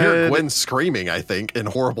ahead. can hear Gwen screaming, I think, in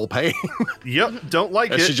horrible pain Yep, don't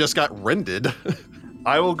like as it. she just got rended.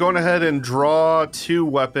 I will go on ahead and draw 2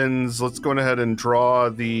 weapons. Let's go on ahead and draw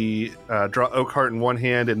the Oak Heart in one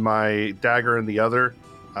hand and my dagger in the other.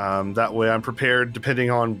 That way I'm prepared depending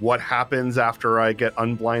on what happens after I get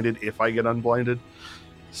unblinded, if I get unblinded.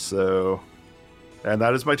 So, and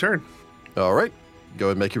that is my turn. All right. Go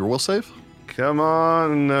ahead and make your will save. Come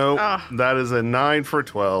on, no. Ah. That is a 9 for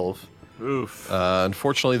 12. Oof.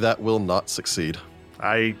 Unfortunately, that will not succeed.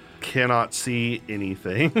 I cannot see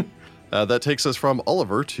anything. That takes us from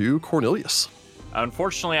Oliver to Cornelius.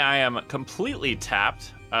 Unfortunately, I am completely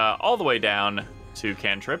tapped all the way down to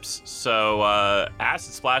cantrips. So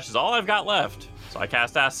Acid Splash is all I've got left. So I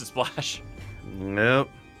cast Acid Splash. Nope.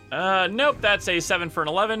 Nope, that's a 7 for an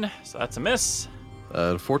 11. So that's a miss.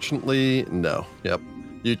 Unfortunately, no. Yep.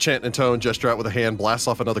 You chant in tone, gesture out with a hand, blast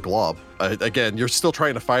off another glob. Again, you're still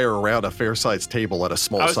trying to fire around a fair-sized table at a I was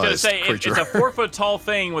small-sized going to say, creature. it's a 4-foot tall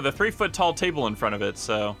thing with a 3-foot tall table in front of it,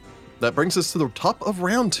 so... That brings us to the top of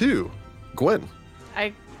round 2. Gwen.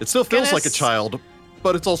 I It still feels Gonna like a child,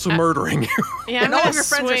 but it's also murdering you. yeah, And I'm all gonna of your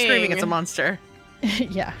friends are screaming, it's a swing. monster.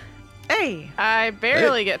 Yeah. Hey! I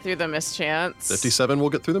barely get through the mischance. 57 will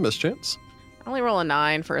get through the mischance. I only roll a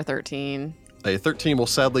 9 for a 13. A 13 will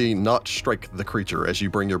sadly not strike the creature as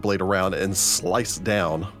you bring your blade around and slice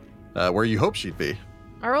down where you hope she'd be.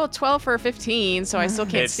 I roll a 12 for a 15, so I still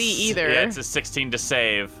can't It's- see either. Yeah, it's a 16 to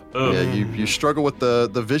save. Oof. Yeah, you struggle with the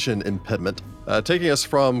vision impediment. Taking us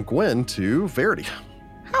from Gwen to Verity.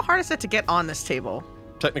 How hard is it to get on this table?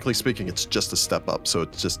 Technically speaking, it's just a step up, so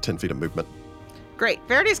it's just 10 feet of movement. Great.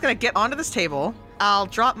 Verity's gonna get onto this table. I'll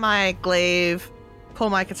drop my glaive,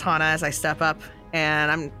 pull my katana as I step up,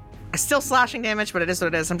 and I'm still slashing damage, but it is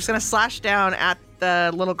what it is. I'm just gonna slash down at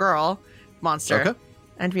the little girl monster Okay.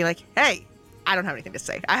 and be like, hey, I don't have anything to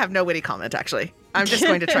say. I have no witty comment, actually. I'm just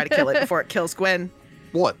going to try to kill it before it kills Gwen.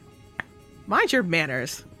 What? Mind your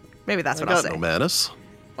manners. Maybe that's I what I'll got say. no manus.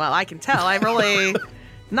 Well, I can tell. I roll a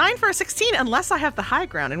 9 for a 16 unless I have the high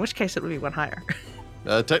ground, in which case it would be one higher.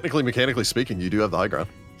 Technically, mechanically speaking, you do have the high ground.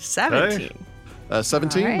 17.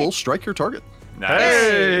 17 All right. will strike your target. Nice.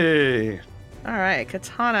 Hey! All right,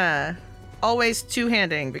 katana. Always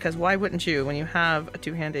two-handing, because why wouldn't you when you have a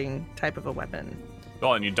two-handing type of a weapon?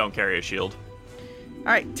 Well, and you don't carry a shield. All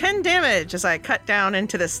right, 10 damage as I cut down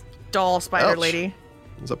into this doll spider Ouch. lady.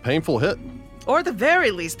 It's a painful hit. Or at the very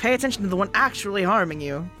least, pay attention to the one actually harming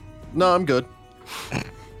you. No, I'm good.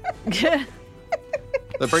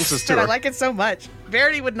 That brings us to And I her. like it so much.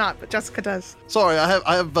 Verity would not, but Jessica does. Sorry,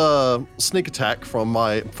 I have sneak attack from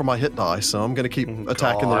my hit die, so I'm gonna keep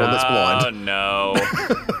attacking the one that's Oh, blind. no.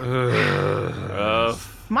 Ugh.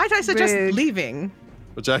 My dice are just Rude. leaving.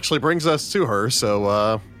 Which actually brings us to her.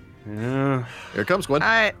 So Yeah. here comes Gwen. All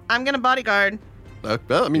right, I'm gonna bodyguard. Well,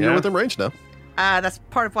 I mean, you're Yeah. within range now. That's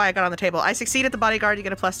part of why I got on the table. I succeed at the bodyguard. You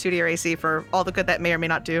get a +2 to your AC for all the good that may or may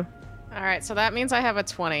not do. All right, so that means I have a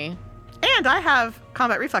 20. And I have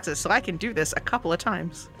combat reflexes, so I can do this a couple of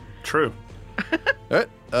times. True. All right,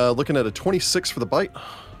 looking at a 26 for the bite.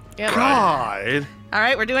 Yeah, God. All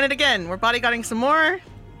right, we're doing it again. We're bodyguarding some more.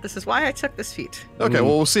 This is why I took this feat. Okay,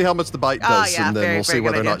 well, we'll see how much the bite does, yeah, and then very, we'll see very good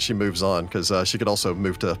whether or idea. not she moves on, because she could also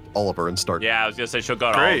move to Oliver and start. Yeah, I was going to say she'll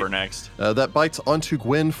go to Great. Oliver next. That bites onto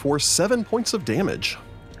Gwen for 7 points of damage.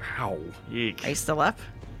 Ow. Yeek. Are you still up?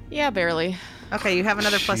 Yeah, barely. Okay, you have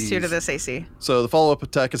another +2 to Jeez. this AC. So the follow-up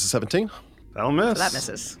attack is a 17. That'll miss. So that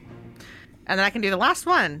misses. And then I can do the last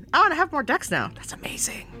one. Oh, and I have more dex now. That's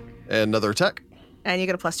amazing. And another attack. And you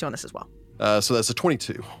get a +2 on this as well. So that's a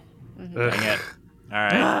 22. Dang it. All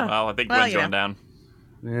right. Well, I think Well, Gwen's you going know.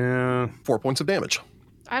 down. Yeah. 4 points of damage.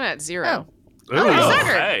 I'm at 0. Oh, you're Ooh.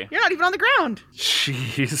 staggered. hey. You're not even on the ground.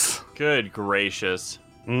 Jeez. Good gracious.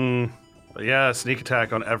 But yeah, sneak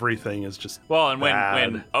attack on everything is just Well, and when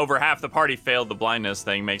bad. over half the party failed, the blindness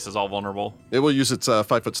thing makes us all vulnerable. It will use its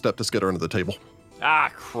 5-foot step to get her under the table. Ah,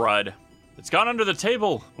 crud. It's gone under the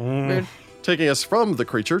table. Rude. Taking us from the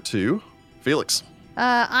creature to Felix.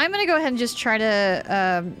 I'm gonna go ahead and just try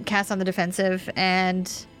to cast on the defensive, and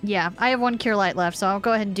yeah, I have 1 cure light left, so I'll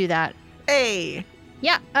go ahead and do that. Hey.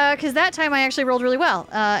 Yeah, because that time I actually rolled really well,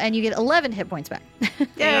 and you get 11 hit points back.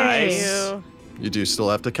 Yay. Nice. You do still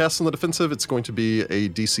have to cast on the defensive. It's going to be a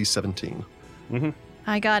DC 17.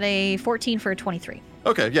 I got a 14 for a 23.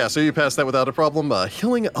 Okay, yeah, so you passed that without a problem.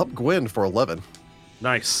 Healing up Gwen for 11.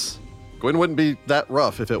 nice. Gwen wouldn't be that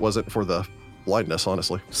rough if it wasn't for the blindness,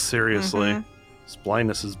 honestly. Seriously. This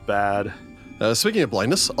blindness is bad. Speaking of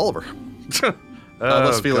blindness, Oliver.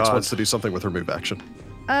 Unless Felix wants to do something with her move action.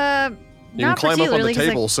 You can climb up on the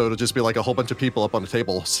table, so it'll just be like a whole bunch of people up on the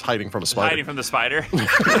table hiding from a spider. Hiding from the spider.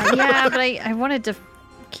 Yeah, but I wanted to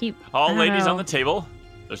keep... All ladies on the table.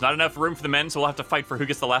 There's not enough room for the men, so we'll have to fight for who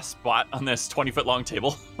gets the last spot on this 20-foot-long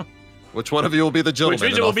table. Which one of you will be the gentleman? Which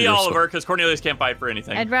means it will be Oliver, because Cornelius can't fight for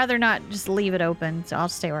anything. I'd rather not just leave it open, so I'll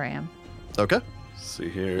stay where I am. Okay. Let's see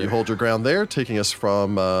here. You hold your ground there, taking us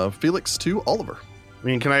from Felix to Oliver. I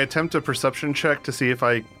mean, can I attempt a perception check to see if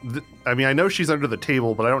I know she's under the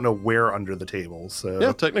table, but I don't know where under the table, so...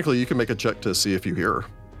 Yeah, technically you can make a check to see if you hear her.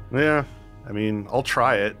 Yeah, I mean, I'll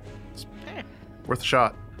try it. It's worth a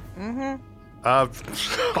shot.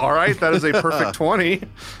 All right, that is a perfect 20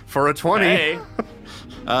 for a 20. Hey.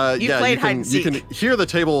 You played hide and you seek. can hear the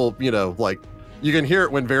table, you can hear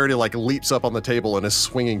it when Verity leaps up on the table and is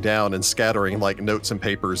swinging down and scattering notes and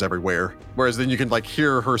papers everywhere. Whereas then you can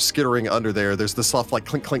hear her skittering under there. There's the soft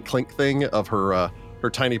clink clink clink thing of her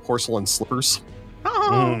tiny porcelain slippers.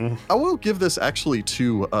 Oh. I will give this actually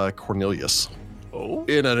to Cornelius. Oh.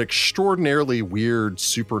 In an extraordinarily weird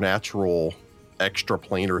supernatural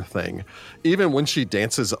extraplanar thing. Even when she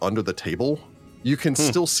dances under the table, you can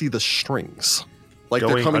still see the strings. They're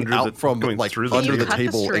Going coming under out from going through the under the cut the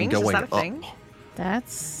table and strings? Is going that a up. thing?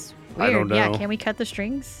 That's I weird. don't Yeah, know. can we cut the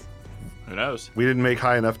strings? Who knows? We didn't make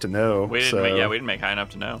high enough to know. We didn't make high enough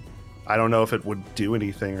to know. I don't know if it would do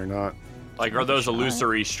anything or not. Are those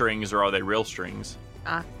illusory strings or are they real strings?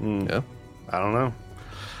 Yeah. I don't know.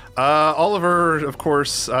 Oliver, of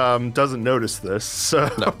course, doesn't notice this.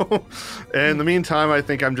 So, in the meantime, I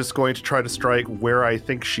think I'm just going to try to strike where I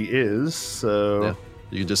think she is. So, Yeah.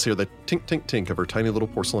 You can just hear the tink, tink, tink of her tiny little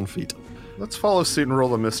porcelain feet. let's follow suit and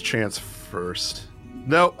roll a mischance first.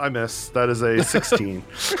 No, I miss. That is a 16.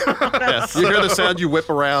 Yeah. You hear the sound, you whip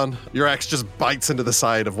around, your axe just bites into the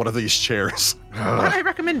side of one of these chairs. Would I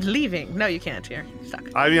recommend leaving? No, you can't. You're stuck.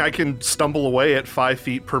 I mean, I can stumble away at 5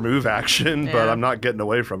 feet per move action, but Yeah. I'm not getting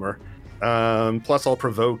away from her. Plus, I'll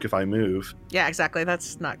provoke if I move. Yeah, exactly.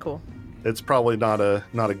 That's not cool. It's probably not a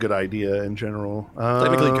good idea in general.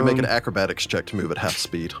 Technically, you can make an acrobatics check to move at half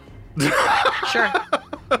speed. Sure.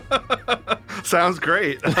 Sounds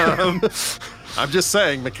great. I'm just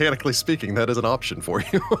saying, mechanically speaking, that is an option for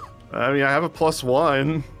you. I mean, I have a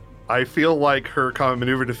 +1. I feel like her common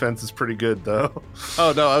maneuver defense is pretty good, though.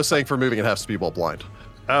 Oh, no, I was saying for moving at half speed while blind.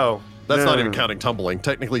 Oh. That's not even no. counting tumbling.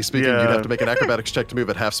 Technically speaking, Yeah. you'd have to make an acrobatics check to move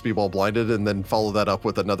at half speed while blinded, and then follow that up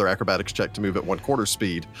with another acrobatics check to move at 1/4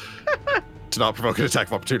 speed to not provoke an attack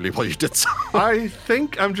of opportunity while you did so. I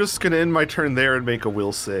think I'm just going to end my turn there and make a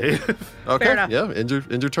will save. Okay, Fair enough. yeah, end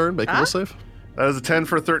your turn, make a will save. That is a 10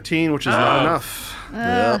 for 13, which is not enough.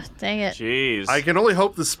 Yeah. Dang it. Jeez. I can only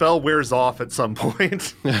hope the spell wears off at some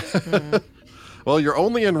point. Well, you're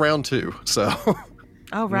only in round 2, so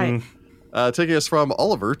Oh, right. taking us from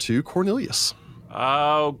Oliver to Cornelius.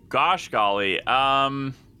 Oh, gosh golly. I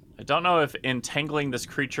don't know if entangling this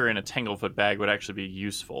creature in a tanglefoot bag would actually be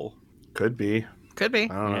useful. Could be. Could be. I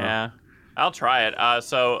don't know. Yeah. I'll try it.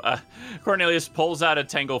 So Cornelius pulls out a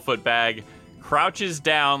tanglefoot bag, crouches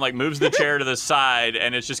down, moves the chair to the side,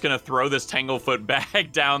 and it's just going to throw this tanglefoot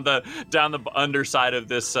bag down the underside of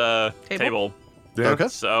this table. Yeah. Okay.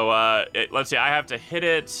 So let's see. I have to hit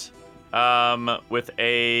it with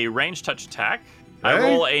a ranged touch attack. I Hey.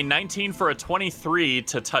 roll a 19 for a 23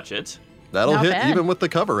 to touch it. That'll Not hit bad. even with the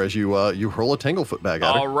cover as you hurl a tanglefoot bag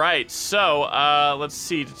at her. All right. So let's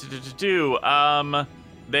see.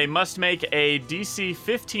 They must make a DC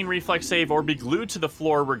 15 reflex save or be glued to the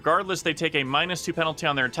floor. Regardless, they take a -2 penalty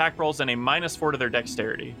on their attack rolls and a -4 to their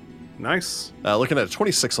dexterity. Nice. Looking at a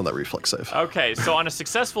 26 on that reflex save. Okay, so on a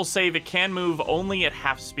successful save, it can move only at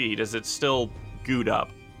half speed as it's still gooed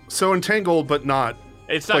up. So entangled, but not.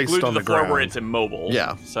 It's not Placed glued to on the the floor where ground. it's immobile.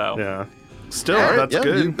 Yeah. So Yeah. Still, All right, that's yeah,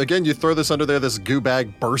 good. You throw this under there, this goo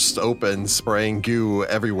bag bursts open, spraying goo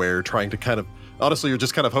everywhere, trying to kind of... Honestly, you're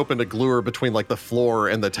just kind of hoping to glue her between, the floor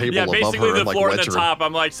and the table yeah, above basically her the and, floor and wedge the her. top.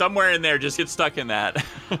 I'm somewhere in there, just get stuck in that.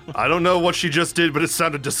 I don't know what she just did, but it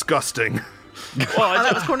sounded disgusting. Well, Oh,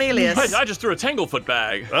 that was Cornelius. I just threw a tanglefoot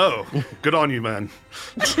bag. Oh, good on you, man.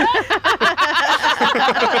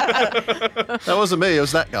 That wasn't me, it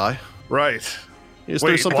was that guy. Right. He just Wait,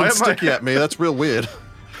 threw something why am I- sticky at me. That's real weird.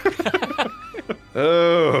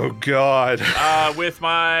 Oh, God. With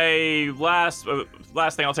my last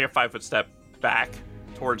thing, I'll take a 5-foot step back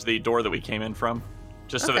towards the door that we came in from,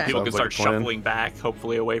 just so that Okay. people Sounds can like start a plan. shuffling back,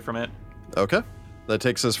 hopefully away from it. Okay. That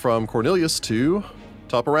takes us from Cornelius to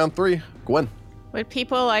top of round 3. Gwen. Would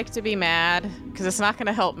people like to be mad? Because it's not going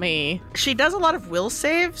to help me. She does a lot of will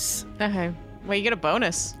saves. Okay. Well, you get a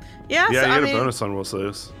bonus. Yeah, Yeah, so, you I get mean, a bonus on most of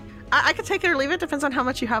those. I could take it or leave it. Depends on how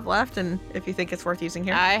much you have left and if you think it's worth using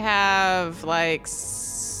here. I have like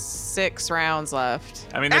 6 rounds left.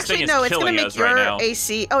 I mean, this Actually, thing is no, it's gonna killing make us your right now.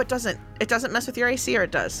 AC. Oh, it doesn't. It doesn't mess with your AC, or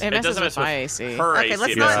it does. It messes doesn't with mess my with AC. her Okay, AC.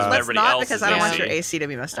 let's it messes not. with Let's everybody not else's because I don't want AC. your AC to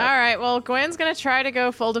be messed up. All right, well, Gwen's going to try to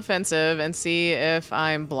go full defensive and see if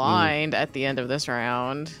I'm blind at the end of this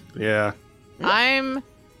round. Yeah. I'm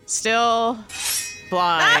still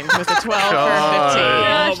blind with a 12 God.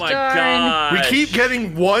 for 15. Oh my Gosh darn. god. We keep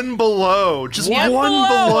getting one below. Just One one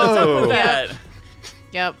below. What's up with below. that?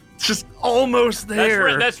 Yep. It's just almost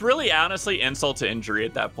there. That's really honestly insult to injury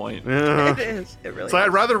at that point. Yeah. It is. It really So is.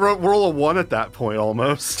 I'd rather roll a 1 at that point,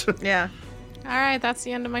 almost. Yeah. All right, that's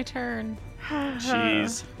the end of my turn.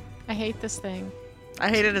 Jeez. I hate this thing. I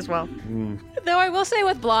hate it as well. Though I will say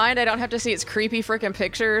with blind, I don't have to see its creepy freaking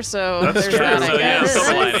picture, so That's there's true. that, So, I yeah, guess.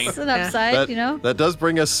 silver lining. It's an upside, you know? That does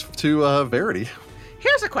bring us to Verity.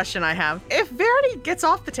 Here's a question I have. If Verity gets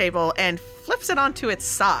off the table and flips it onto its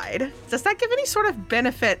side, does that give any sort of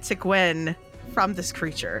benefit to Gwen from this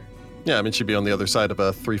creature? Yeah, I mean, she'd be on the other side of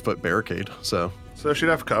a 3-foot barricade, so. So she'd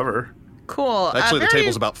have cover. Cool. Actually, the Verity,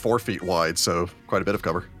 table's about 4 feet wide, so quite a bit of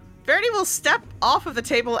cover. Verity will step off of the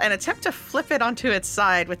table and attempt to flip it onto its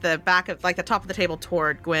side with the back of, like, the top of the table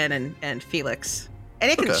toward Gwen and Felix.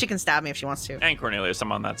 And Okay. she can stab me if she wants to. And Cornelius,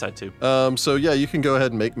 I'm on that side too. So yeah, you can go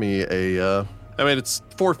ahead and make me a. I mean, it's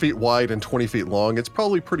 4 feet wide and 20 feet long. It's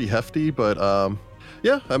probably pretty hefty, but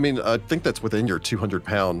yeah. I mean, I think that's within your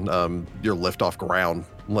 200-pound your lift off ground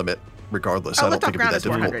limit, regardless. I don't lift off think it'd be ground that is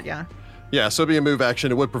difficult. 400, yeah. Yeah, so it'd be a move action.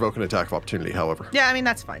 It would provoke an attack of opportunity, however. Yeah, I mean,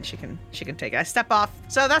 that's fine. She can take it. I step off.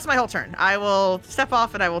 So that's my whole turn. I will step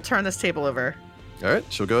off and I will turn this table over. All right,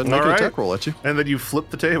 she'll go ahead and make All an right. attack roll at you. And then you flip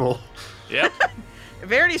the table. Yep.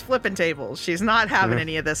 Verity's flipping tables. She's not having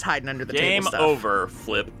any of this hiding under the Game table stuff. over,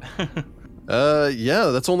 Flip. Yeah,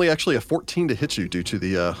 that's only actually a 14 to hit you due to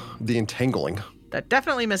the entangling. That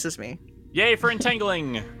definitely misses me. Yay for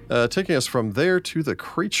entangling. Taking us from there to the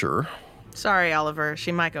creature. Sorry, Oliver.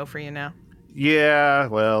 She might go for you now. Yeah,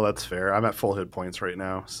 well, that's fair. I'm at full hit points right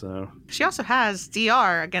now, so. She also has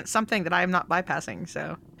DR against something that I am not bypassing,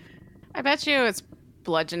 so. I bet you it's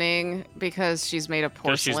bludgeoning because she's made of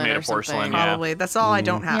porcelain. 'Cause she's made or of porcelain, something. yeah. Probably. That's all I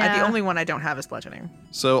don't have. Yeah. The only one I don't have is bludgeoning.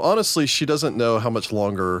 So honestly, she doesn't know how much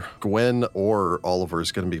longer Gwen or Oliver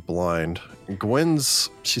is going to be blind.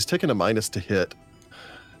 She's taking a minus to hit,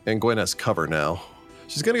 and Gwen has cover now.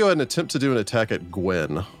 She's going to go ahead and attempt to do an attack at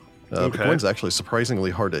Gwen. But Okay. Gwen's actually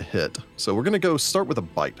surprisingly hard to hit. So we're going to go start with a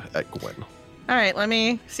bite at Gwen. All right, let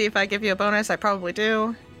me see if I give you a bonus. I probably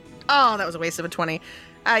do. Oh, that was a waste of a 20.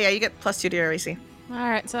 Yeah, you get +2 to your AC. All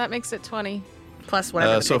right, so that makes it 20. Plus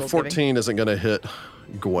whatever the So table's 14 isn't going to hit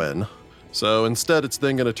Gwen. So instead, it's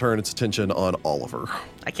then going to turn its attention on Oliver. giving.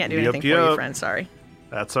 I can't do Yep, anything for you, yep. friend. Sorry.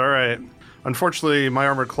 That's all right. Unfortunately, my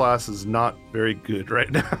armor class is not very good right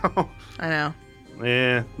now. I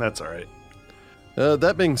know. That's all right.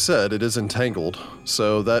 That being said, it is entangled.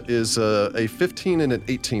 So that is a 15 and an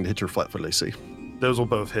 18 to hit your flat-foot AC. Those will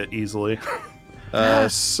both hit easily.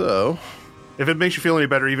 So If it makes you feel any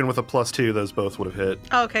better, even with a +2, those both would have hit.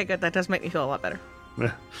 Oh, okay, good. That does make me feel a lot better.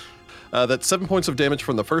 that's 7 points of damage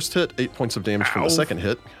from the first hit, 8 points of damage from the Ow. second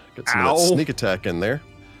hit. Get some of Ow. that sneak attack in there.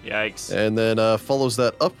 Yikes. And then follows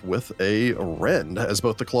that up with a rend as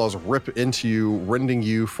both the claws rip into you, rending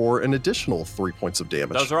you for an additional 3 points of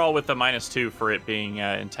damage. Those are all with the -2 for it being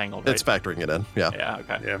entangled, right? It's factoring it in, yeah. Yeah,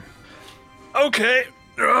 okay. Yeah. Okay.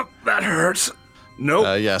 Oh, that hurts.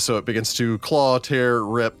 Nope. Yeah, so it begins to claw, tear,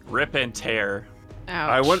 rip. Rip and tear. Ouch.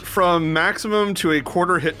 I went from maximum to a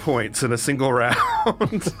quarter hit points in a single round.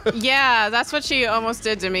 Yeah, that's what she almost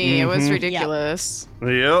did to me. It was ridiculous.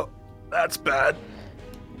 Yep. That's bad.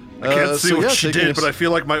 I can't see so what yeah, she taking did, us- but I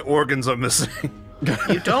feel like my organs are missing.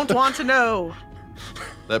 You don't want to know.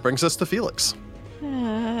 That brings us to Felix.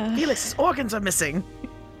 Felix's organs are missing.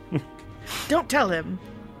 Don't tell him.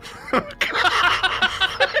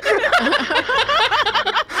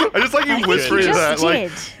 I just like you whispering just that.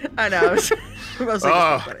 Like, did. I know. Mostly just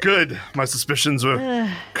ah, funny. good. My suspicions were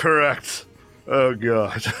correct. Oh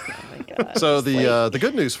god. So the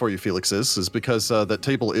good news for you, Felix, is because that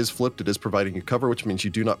table is flipped, it is providing you cover, which means you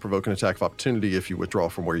do not provoke an attack of opportunity if you withdraw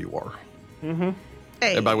from where you are.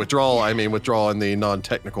 Hey, And by withdrawal, I mean withdraw in the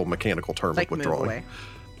non-technical mechanical term like of move withdrawing. away.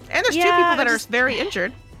 And there's two Yeah, people that I are just- very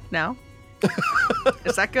injured now.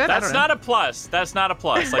 Is that good? I That's don't know. not a plus. That's not a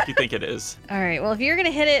plus like you think it is. All right. Well, if you're gonna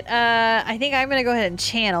hit it, I think I'm gonna go ahead and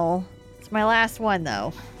channel. It's my last one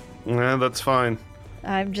though. Yeah, that's fine.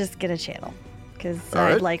 I'm just gonna channel, Because All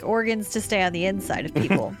I'd right. like organs to stay on the inside of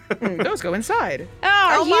people. Those go inside.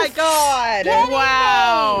 Oh, my god!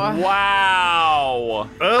 Wow. Wow.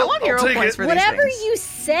 I want hero take points it. for Whatever these things. you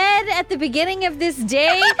said at the beginning of this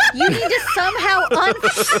day, you need to somehow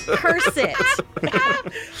uncurse it.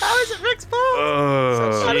 How is it Rick's fault?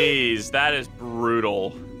 Jeez, that is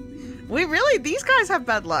brutal. These guys have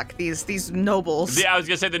bad luck. These nobles. I was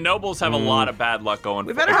gonna say the nobles have a lot of bad luck going.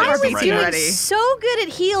 We for better How have are our we them BT doing ready. so good at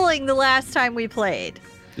healing the last time we played?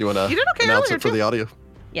 You want to You did okay announce earlier, it for too. the audio?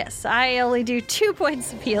 Yes, I only do 2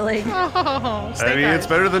 points of healing. Oh, I mean, it's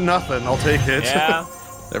better than nothing. I'll take it. Yeah.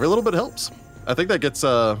 Every little bit helps. I think that gets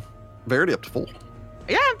Verity up to full.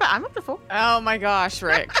 Yeah, I'm up to full. Oh my gosh,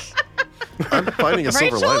 Rick. I'm finding a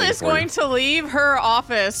silver Rachel lining is for going you. to leave her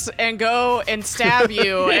office and go and stab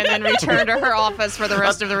you and then return to her office for the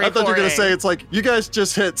rest of the I recording. thought you were going to say it's like, you guys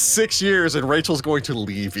just hit 6 years and Rachel's going to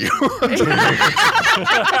leave you. Happy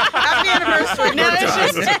anniversary. No,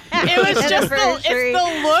 it was just Anniversary. it's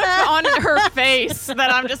the look on her face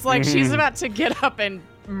that I'm just like, she's about to get up and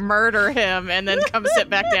murder him and then come sit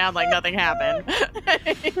back down like nothing happened.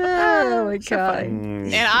 Oh my god.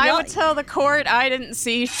 And I would tell the court I didn't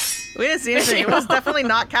see. We didn't see anything. It was definitely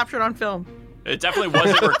not captured on film. It definitely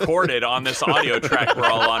wasn't recorded on this audio track we're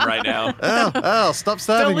all on right now. Al, stop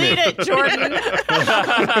stabbing Delete me. it, Jordan.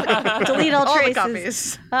 Delete all All the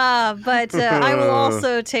traces. copies. But I will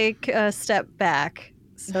also take a step back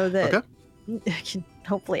so that Okay. I can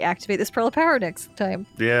hopefully activate this Pearl of Power next time.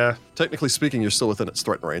 Yeah. Technically speaking, you're still within its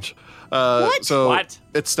threat range. What? So What?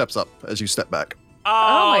 it steps up as you step back.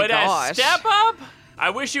 Oh, my it has gosh. step up?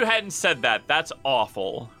 I wish you hadn't said that. That's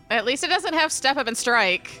awful. At least it doesn't have step up and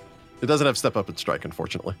strike. It doesn't have step up and strike,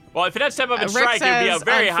 unfortunately. Well, if it had step up and Rick strike, it would be a says,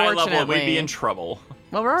 very high level and we'd unfortunately. be in trouble.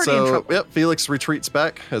 Well, we're already in So, trouble. yep, Felix retreats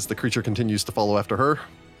back as the creature continues to follow after her.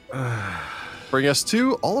 Bring us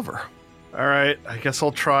to Oliver. All right. I guess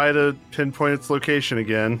I'll try to pinpoint its location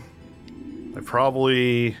again.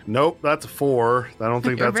 Nope, that's a 4. I don't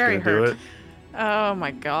think You're that's very going to do hurt. it. Oh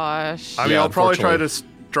my gosh. I mean, Yeah, I'll probably try to unfortunately.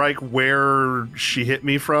 strike where she hit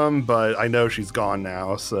me from, but I know she's gone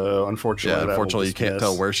now, so unfortunately, Yeah, that will unfortunately, you just can't miss.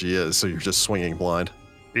 tell where she is, so you're just swinging blind.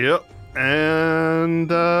 Yep. And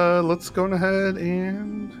let's go ahead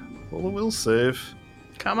and roll a will save.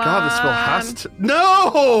 Come on. God, this spell has to.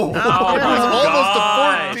 No! Oh, It was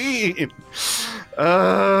gosh. almost a 14.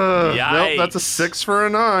 Nope, that's a Yikes. 6 for a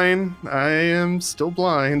 9. I am still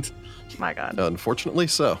blind. My God. Unfortunately,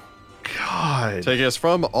 so. God. Taking us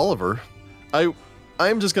from Oliver,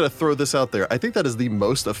 I'm just going to throw this out there. I think that is the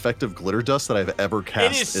most effective glitter dust that I've ever It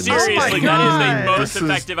cast is in seriously, this my game. that is the God. most This is-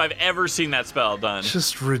 effective I've ever seen that spell done.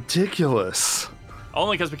 Just ridiculous.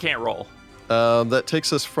 Only because we can't roll. That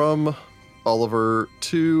takes us from Oliver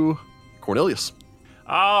to Cornelius.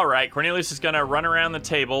 All right, Cornelius is going to run around the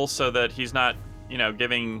table so that he's not,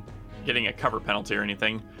 getting a cover penalty or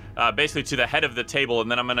anything. Basically to the head of the table,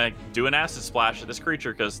 and then I'm going to do an acid splash at this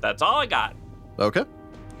creature because that's all I got. Okay.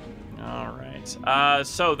 All right.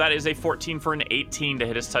 So that is a 14 for an 18 to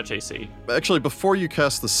hit his touch AC. Actually, before you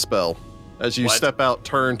cast the spell, as you What? step out,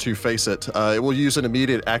 turn to face it, it will use an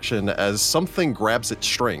immediate action as something grabs its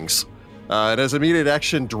strings. And as immediate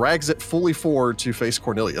action, drags it fully forward to face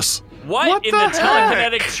Cornelius. What in the the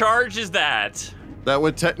heck? telekinetic charge is that? That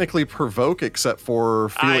would technically provoke, except for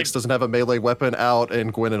Felix doesn't have a melee weapon out,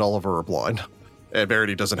 and Gwen and Oliver are blind. And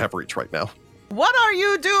Verity doesn't have reach right now. What are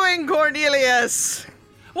you doing, Cornelius?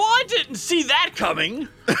 Well, I didn't see that coming.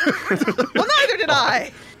 Well, neither did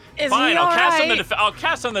I. Is Fine, he I'll all cast on right? the I'll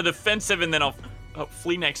cast on the defensive, and then I'll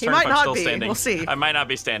flee next He turn might if I'm not still be. standing. We'll see. I might not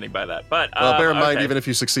be standing by that, but Well, bear in mind, okay. even if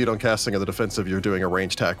you succeed on casting of the defensive, you're doing a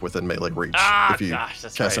range attack within melee reach. Ah, if you gosh,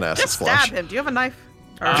 that's cast an right. acid Just splash. stab him. Do you have a knife?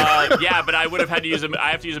 Or- Yeah, but I would have had to use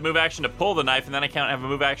I have to use a move action to pull the knife, and then I can't have a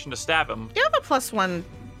move action to stab him. you have a +1.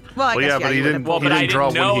 Well, I Well, guess yeah, but he you didn't- wouldn't Well, have He but I didn't draw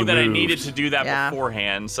didn't when know he that I moved. needed to do that Yeah.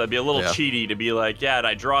 beforehand, so it'd be a little Yeah. cheaty to be like, yeah,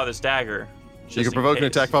 I draw this dagger. You just can provoke in an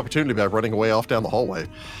case. attack of opportunity by running away off down the hallway.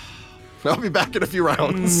 I'll be back in a few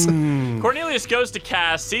rounds. Cornelius goes to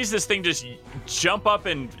cast, sees this thing just jump up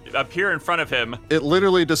and appear in front of him. It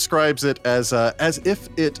literally describes it as if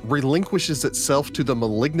it relinquishes itself to the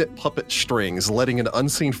malignant puppet strings, letting an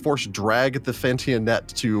unseen force drag the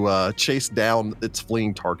Fantionette to chase down its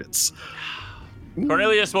fleeing targets.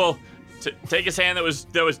 Cornelius will take his hand that was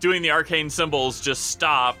doing the arcane symbols, just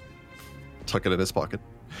stop. Tuck it in his pocket.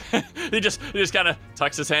 He just kind of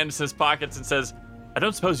tucks his hands in his pockets and says, I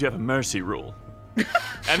don't suppose you have a mercy rule.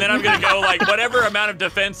 And then I'm going to go like whatever amount of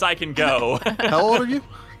defense I can go. How old are you?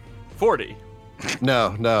 40.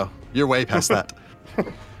 No, you're way past that.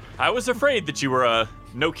 I was afraid that you were a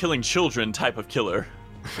no killing children type of killer.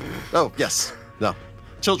 Oh, yes. No.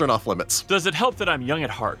 children off limits. Does it help that I'm young at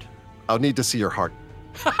heart? I'll need to see your heart.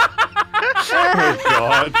 Oh,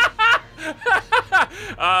 God.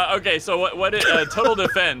 Okay, so what total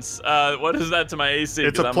defense? What is that to my AC?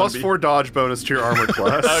 It's 'Cause a I'm gonna +4 dodge bonus to your armor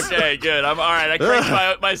class. Okay, good. I'm all right. I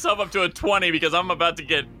cranked myself up to a 20 because I'm about to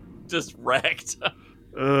get just wrecked.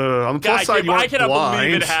 On the plus side, you I aren't cannot blind.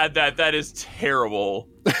 believe it had that. That is terrible.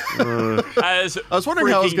 That is I was wondering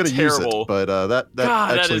how I was freaking going to use it, terrible. but that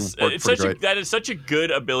God, actually worked pretty great. that is such a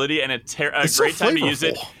good ability and a It's great so time to use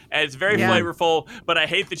it. flavorful. And it's very Yeah. flavorful, but I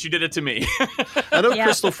hate that you did it to me. I know Yeah.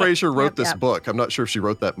 Crystal Fraser wrote Yep, this yep. book. I'm not sure if she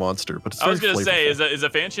wrote that monster, but it's I very was gonna say, flavorful. is a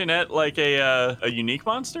Fantionette like a unique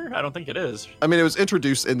monster? I don't think it is. I mean, it was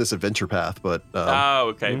introduced in this adventure path, but Oh,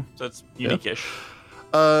 okay, so it's unique-ish.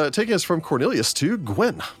 taking us from Cornelius to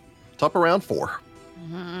Gwen. Top of round 4.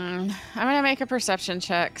 I'm gonna make a perception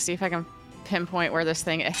check, see if I can pinpoint where this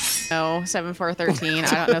thing is. No, 7, 4, 13. I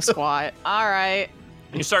don't know squat. All right.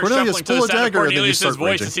 You start Cornelius, shuffling to pull the a sound of dagger, and then you Cornelius' start voice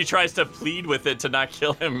raging. as he tries to plead with it to not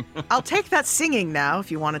kill him. I'll take that singing now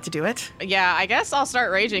if you wanted to do it. Yeah, I guess I'll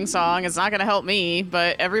start raging song. It's not gonna help me,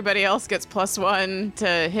 but everybody else gets +1 to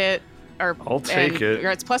hit. Or I'll take it.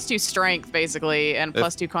 It's +2 strength basically, and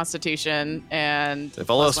 +2 constitution, and If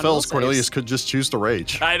all else +1 will fails, saves. Cornelius could just choose to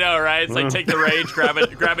rage. I know, right? It's like take the rage, grab a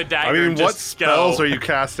dagger. I mean, and what just spells go. are you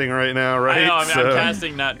casting right now, right? I know. I'm So-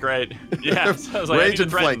 casting not great. Yeah, so I was like, I Rage need to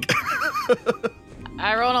and threaten. flank.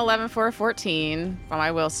 I roll an 11 for a 14 on my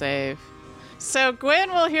will save. So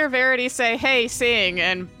Gwen will hear Verity say, "Hey, sing,"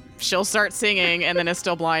 and she'll start singing, and then is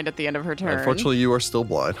still blind at the end of her turn. Unfortunately, you are still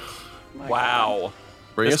blind. Wow.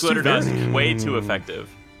 Bring This us to glitter gun Verity. is way too effective.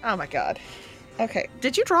 Oh my god. Okay.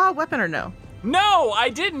 Did you draw a weapon or no? No, I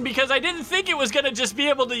didn't because I didn't think it was gonna just be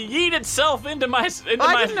able to yeet itself into my I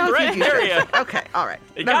didn't know if red you used area. it. Okay, all right.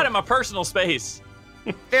 It No, got in my personal space.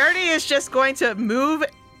 Verity is just going to move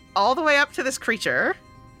all the way up to this creature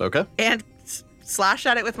Okay. and slash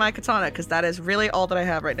at it with my katana, because that is really all that I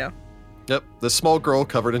have right now. Yep. This small girl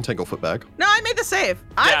covered in Tanglefoot bag. No, I made the save.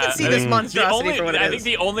 I Yeah, can see this the monstrosity for what it I is. think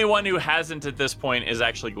the only one who hasn't at this point is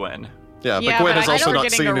actually Gwen. Yeah, but Yeah, Gwen but has I also know we're not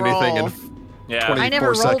getting seen to anything roll. in Yeah. 20 I never 24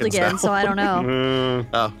 rolled seconds again, now. so I don't know.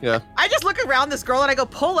 Oh, yeah. I just look around this girl and I go,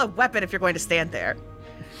 pull a weapon if you're going to stand there.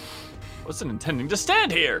 Wasn't intending to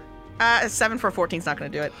stand here. 7 for 14 is not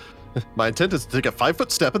going to do it. My intent is to take a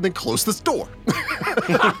 5-foot step and then close this door.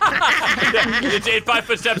 Yeah, it ate 5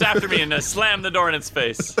 footsteps after me and slammed the door in its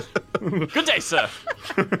face. Good day, sir.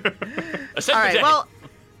 All right, well,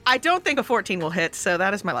 I don't think a 14 will hit, so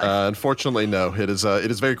that is my life. Unfortunately, no. It is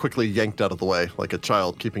very quickly yanked out of the way, like a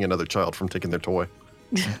child keeping another child from taking their toy.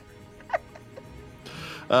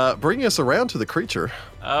 Bringing us around to the creature.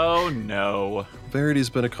 Oh no. Verity's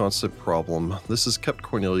been a constant problem. This has kept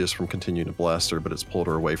Cornelius from continuing to blast her, but it's pulled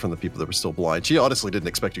her away from the people that were still blind. She honestly didn't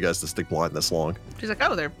expect you guys to stick blind this long. She's like,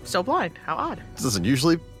 oh, they're still blind. How odd. This doesn't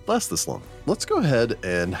usually last this long. Let's go ahead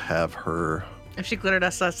and have her... If she glittered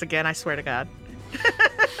us again, I swear to God.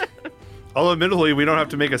 Although, admittedly, we don't have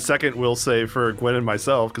to make a second will save for Gwen and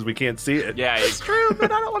myself because we can't see it. Yeah, It's true,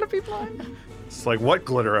 but I don't want to be blind. It's like, what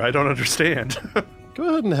glitter? I don't understand. Go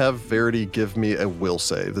ahead and have Verity give me a will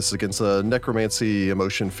save. This is against a necromancy,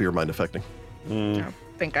 emotion, fear, mind affecting. I don't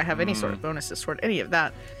think I have any sort of bonuses toward any of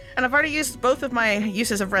that. And I've already used both of my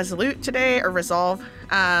uses of Resolute today, or Resolve.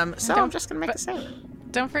 So I'm just going to make the save.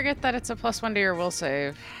 Don't forget that it's a +1 to your will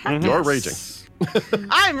save. You are raging.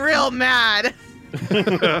 I'm real mad.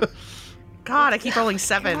 God, I keep rolling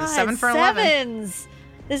 7. God, 7 for 11. sevens.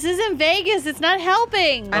 This isn't Vegas. It's not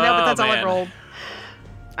helping. I know, but Oh, that's all I man. rolled.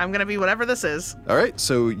 I'm going to be whatever this is. All right,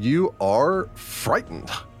 so you are frightened.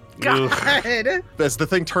 God. As the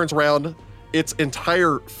thing turns around, its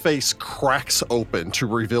entire face cracks open to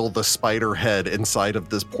reveal the spider head inside of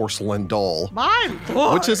this porcelain doll, My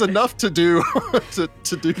lord. which is enough to do to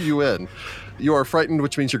do you in. You are frightened,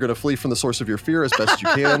 which means you're going to flee from the source of your fear as best you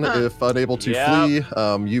can. If unable to Yep.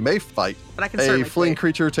 flee, you may fight. But I can A certainly fleeing flee.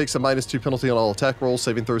 creature takes a -2 penalty on all attack rolls,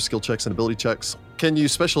 saving throws, skill checks, and ability checks. Can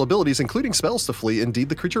use special abilities, including spells, to flee. Indeed,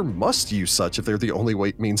 the creature must use such if they're the only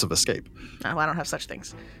means of escape. Oh, I don't have such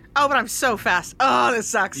things. Oh, but I'm so fast. Oh, this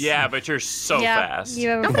sucks. Yeah, but you're so yeah, fast. You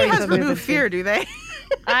have a Nobody 40 has foot remove movement fear, do they?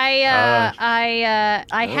 I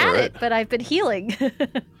had Alright. it, but I've been healing.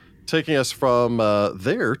 Taking us from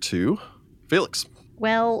there to Felix.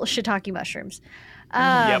 Well, shiitake mushrooms.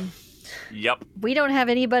 Yep. We don't have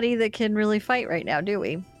anybody that can really fight right now, do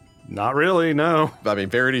we? Not really, no. I mean,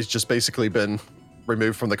 Verity's just basically been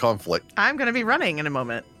removed from the conflict. I'm going to be running in a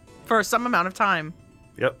moment for some amount of time.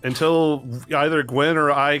 Yep. Until either Gwen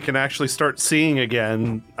or I can actually start seeing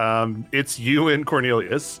again, it's you and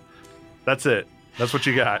Cornelius. That's it. That's what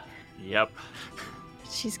you got. Yep.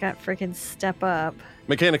 She's got freaking step up.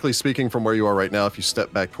 Mechanically speaking, from where you are right now, if you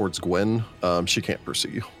step back towards Gwen, she can't pursue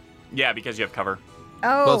you. Yeah, because you have cover.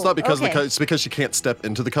 Oh, Well, it's not because okay. it's because she can't step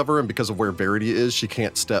into the cover, and because of where Verity is, she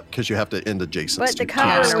can't step because you have to end adjacent. But the to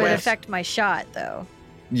cover her. would with. affect my shot, though.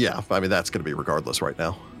 Yeah, I mean that's going to be regardless right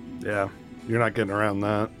now. Yeah, you're not getting around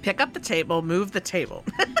that. Pick up the table, move the table.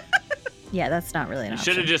 Yeah, that's not really an You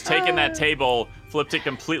option. should have just taken that table, flipped it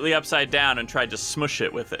completely upside down, and tried to smush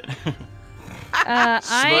it with it. I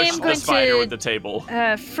Smush am the going spider to with the table.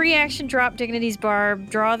 free action drop Dignity's barb,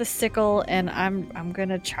 draw the sickle, and I'm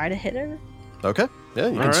gonna try to hit her. Okay, yeah,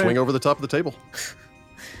 you can right. swing over the top of the table.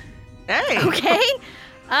 Hey. Okay.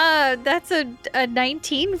 That's a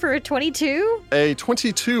 19 for a 22. A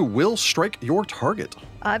 22 will strike your target.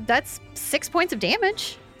 That's 6 points of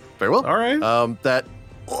damage. Very well. All right. That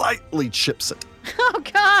lightly chips it. Oh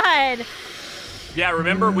God. Yeah,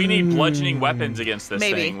 remember, we need bludgeoning weapons against this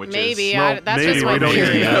Maybe. thing, which Maybe. is... Well, That's maybe just we my don't even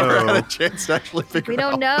theory. know. Never had a chance to actually figure We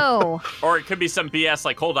don't out. know. Or it could be some BS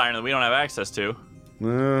like cold iron that we don't have access to.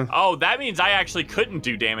 Uh, Oh, that means I actually couldn't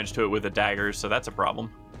do damage to it with a dagger, so that's a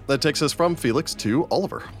problem. That takes us from Felix to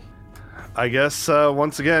Oliver. I guess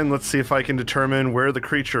once again, let's see if I can determine where the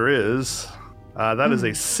creature is. That is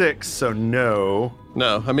a 6, so no.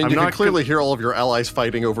 No, I mean, I'm you can not clearly hear all of your allies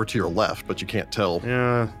fighting over to your left, but you can't tell.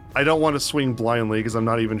 Yeah, I don't want to swing blindly because I'm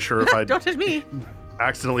not even sure if I'd Don't hit me.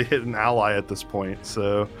 accidentally hit an ally at this point.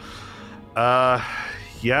 So,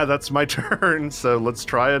 yeah, that's my turn. So let's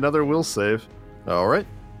try another will save. All right.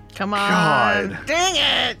 Come on. God. Dang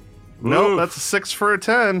it. Nope, Oof. that's a 6 for a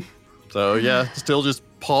 10. So, yeah, still just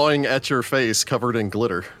pawing at your face covered in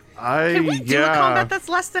glitter. Can we do a combat that's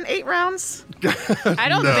less than 8 rounds? I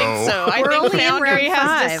don't No. think so. I We're think only in Foundry round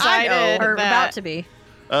has 5. decided or that about to be.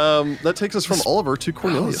 That takes us from Oliver to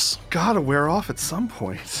Cornelius. Gotta wear off at some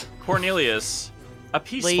point. Cornelius, a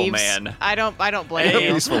peaceful leaves. man, I don't blame A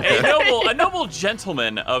you. peaceful a noble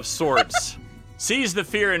gentleman of sorts, sees the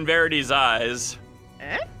fear in Verity's eyes,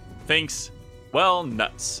 thinks, well,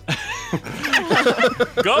 nuts.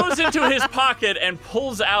 Goes into his pocket and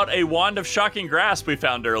pulls out a wand of shocking grasp we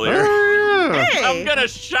found earlier. Hey. I'm gonna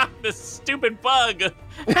shock this stupid bug.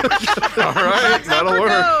 All right, that'll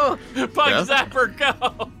work. Bug Yeah. zapper,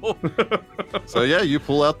 go. So, yeah, you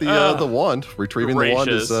pull out the wand. Retrieving the wand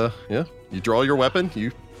is, gracious. you draw your weapon,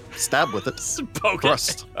 you stab with it. Poke it.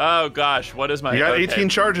 Thrust. Oh gosh, what is my? You got okay. 18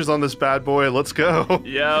 charges on this bad boy. Let's go.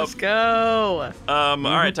 Yep. Let's go. All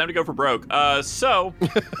right, time to go for broke. So,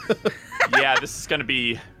 yeah, this is gonna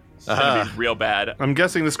be real bad. I'm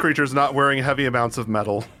guessing this creature's not wearing heavy amounts of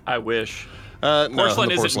metal. I wish. No, Porcelain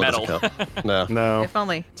the isn't doesn't metal. count. No, No. If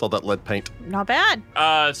only. it's all that lead paint. Not bad.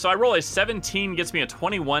 So I roll a 17, gets me a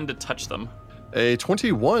 21 to touch them. A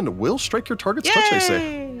 21 will strike your target's touch AC.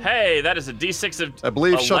 Yay. Hey, that is a D6 of. I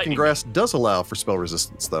believe Shocking lightning. Grass does allow for spell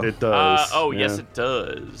resistance, though. It does. Oh, yeah. yes, it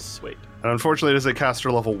does. Wait. And unfortunately, it is a caster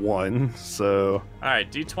level 1, so... All right,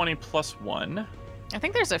 D20 plus 1. I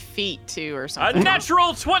think there's a feat too or A something.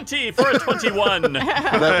 natural 20 for a 21.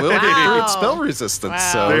 That will give you its spell resistance.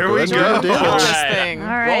 Wow. So There go we ahead and give go. your All damage. This right. thing. All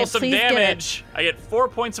right, Roll some please get it. damage. I get 4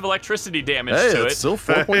 points of electricity damage Hey, to it's it. still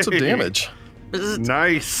 4 points of Hey. damage.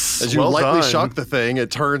 Nice. As you Well lightly done. shock the thing, it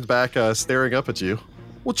turns back, staring up at you.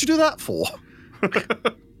 What'd you do that for?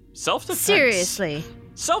 Self-defense. Seriously.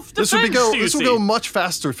 Self-defense. This would go much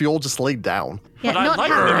faster if you all just laid down. Yeah, But I not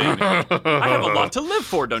like her. living. I have a lot to live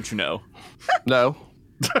for, don't you know? No.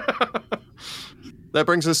 That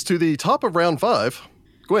brings us to the top of round 5.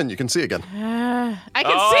 Gwen, you can see again. I can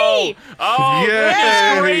see. Oh, Yay.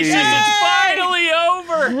 goodness gracious, it's finally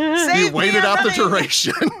over. Save You waited me, out the everybody.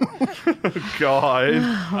 duration. God.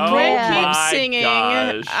 Oh Gwen Yeah. keeps my singing.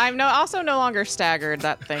 gosh. I'm also no longer staggered.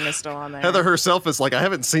 That thing is still on there. Heather herself is like, I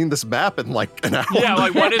haven't seen this map in like an hour. Yeah,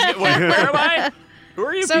 like what is it? Where am I? Who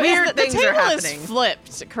are you? So Weird the things are table happening. is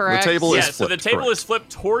flipped, correct? The table Yeah, is so the flipped, table correct. is flipped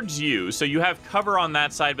towards you, so you have cover on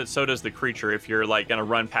that side, but so does the creature if you're like gonna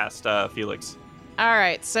run past Felix. All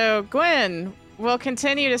right, so Gwen will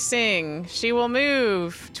continue to sing. She will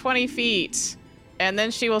move 20 feet, and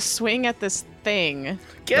then she will swing at this thing.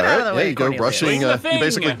 Get All out right, of the yeah, way, you go Cornelius. rushing. Swing the You thing.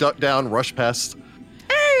 basically duck down, rush past.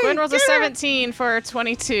 Gwen rolls a get it. 17 for a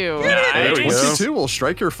 22. And Nice. 22 will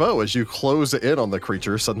strike your foe as you close in on the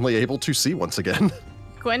creature, suddenly able to see once again.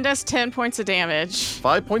 Gwen does 10 points of damage.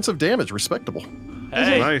 5 points of damage, respectable.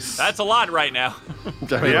 Hey, Nice. that's a lot right now.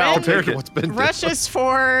 I mean, Yeah, I'll compared take to it. what's been Rushes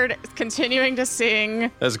forward, continuing to sing.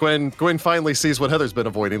 as Gwen finally sees what Heather's been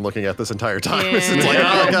avoiding looking at this entire time. Yeah. It's like,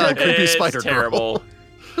 oh god, creepy It's spider girl. terrible.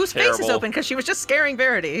 Whose face is Terrible. open because she was just scaring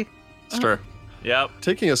Verity. It's true. Yep.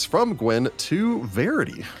 Taking us from Gwen to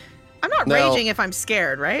Verity. I'm not Now- raging if I'm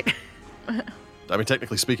scared, right? I mean,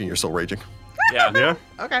 technically speaking, you're still raging. Yeah. Yeah.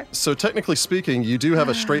 Okay. So technically speaking, you do have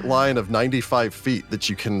a straight line of 95 feet that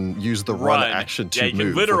you can use the run action to Yeah, you can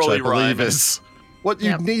move, literally which I believe run. is what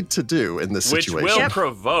you need to do in this Which situation. will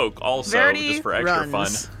provoke also, Verity just for extra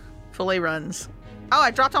runs. fun. Fully runs. Oh, I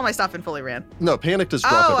dropped all my stuff and fully ran. No, panic does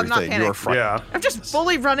drop Oh, I'm not everything. You are panicked. frightened. Yeah. I'm just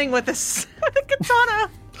fully running with this katana.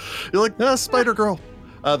 You're like, Spider Girl.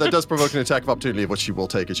 That does provoke an attack of opportunity, which she will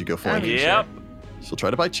take as you go flanking. Yep. She'll try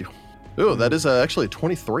to bite you. Ooh, that is actually a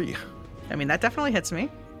 23. I mean, that definitely hits me.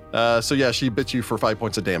 So yeah, she bit you for 5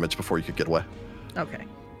 points of damage before you could get away. Okay.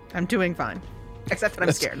 I'm doing fine. Except that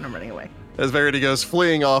I'm scared and I'm running away. As Verity goes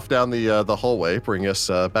fleeing off down the hallway, bring us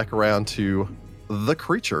back around to the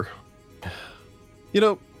creature. You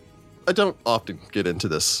know, I don't often get into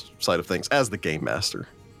this side of things as the game master,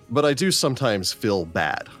 but I do sometimes feel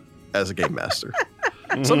bad as a game master.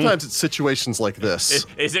 Sometimes it's situations like this.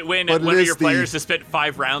 Is it when But one it of is your players has spent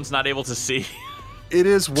 5 rounds not able to see? It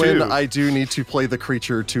is when Two. I do need to play the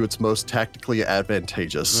creature to its most tactically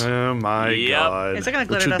advantageous. Oh my Yep. god. Is it going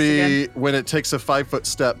to Which glitter would dust be again? when it takes a 5-foot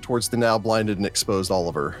step towards the now blinded and exposed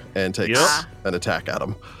Oliver and takes Yep. an attack at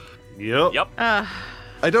him. Yep. Yep.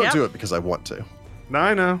 I don't Yep. do it because I want to.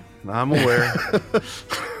 I know. I'm aware.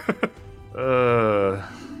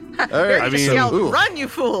 All right, I Just mean, yelled, ooh, run, you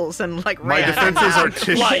fools, and like my ran. defenses are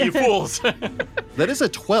Fly, you tissue. fools! that is a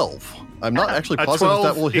 12. I'm not actually A positive 12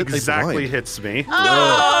 that will hit exactly a blind. hits me.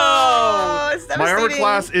 Oh, it's My armor devastating.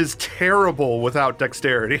 class is terrible without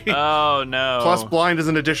dexterity. Oh no. Plus blind is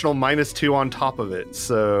an additional -2 on top of it.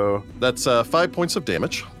 So, That's 5 points of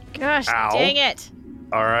damage. Gosh, Ow. dang it.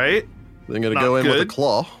 all right. I'm going to Not go in with a good.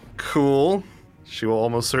 claw. Cool. She will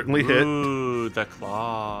almost certainly hit. Ooh, the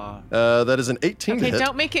claw. That is an 18 to Okay, hit.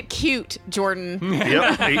 don't make it cute, Jordan.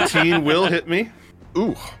 Yep, 18 will hit me.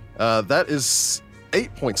 Ooh, that is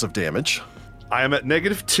 8 points of damage. I am at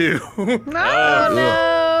 -2.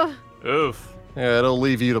 Oh, no. Oof. Yeah, it'll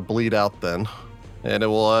leave you to bleed out then. And it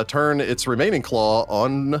will turn its remaining claw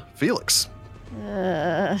on Felix.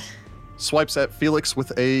 Swipes at Felix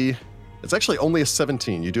with a... It's actually only a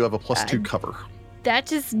 17. You do have a +2 cover. That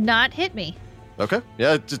does not hit me. Okay.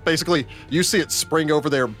 Yeah, just basically, you see it spring over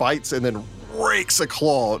there, bites, and then rakes a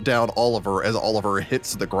claw down Oliver as Oliver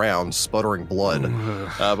hits the ground, sputtering blood,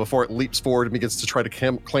 before it leaps forward and begins to try to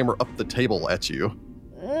clamber up the table at you.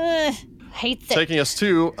 Hates it. Taking us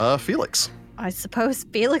to Felix. I suppose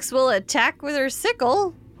Felix will attack with her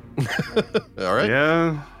sickle. All right.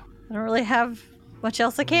 Yeah. I don't really have much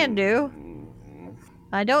else I can do.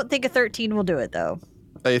 I don't think a 13 will do it, though.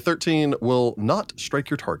 A 13 will not strike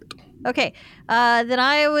your target. Okay, then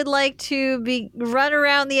I would like to run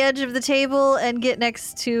around the edge of the table and get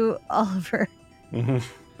next to Oliver.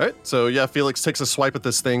 All right, so yeah, Felix takes a swipe at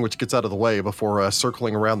this thing, which gets out of the way before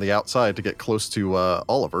circling around the outside to get close to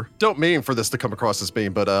Oliver. Don't mean for this to come across as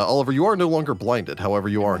being, but Oliver, you are no longer blinded. However,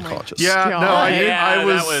 you are unconscious. Yeah, no, God. I knew Yeah, I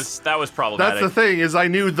that was problematic. That's the thing, is I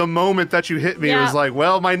knew the moment that you hit me, it Yeah. was like,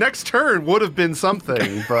 well, my next turn would have been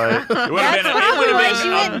something, but... It would have That's probably why she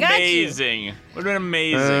went been and got you. amazing. Would have been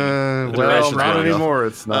amazing. The well, ration's not good enough. anymore,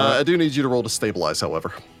 it's not. I do need you to roll to stabilize,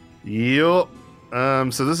 however. Yup.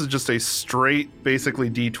 So this is just a straight, basically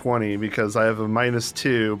D20 because I have a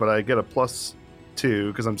 -2, but I get a +2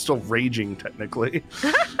 because I'm still raging technically.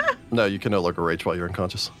 No, you can no longer rage while you're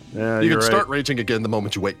unconscious. Yeah, You you're can right. start raging again the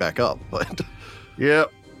moment you wake back up, but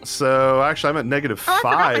Yep. So actually, I'm at -5 Oh, I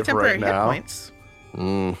forgot my temporary right hit now. points.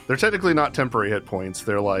 They're technically not temporary hit points.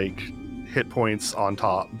 They're like hit points on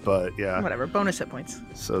top. But yeah. Whatever, bonus hit points.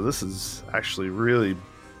 So this is actually really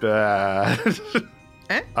bad.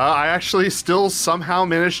 Eh? I actually still somehow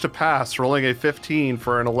managed to pass, rolling a 15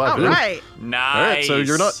 for an 11. All right. Nice. all right, so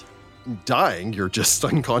you're not dying, you're just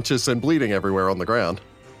unconscious and bleeding everywhere on the ground.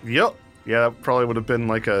 Yep. Yeah, that probably would have been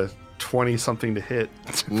like a 20 something to hit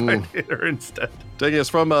if I hit her instead. Taking us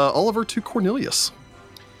from Oliver to Cornelius.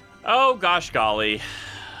 Oh gosh, golly.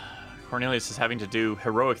 Cornelius is having to do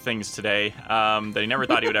heroic things today that he never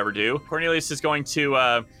thought he would ever do. Cornelius is going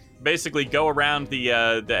to basically go around the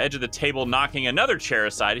edge of the table, knocking another chair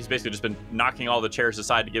aside. He's basically just been knocking all the chairs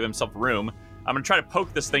aside to give himself room. I'm going to try to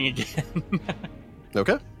poke this thing again.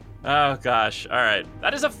 Okay. Oh gosh. All right.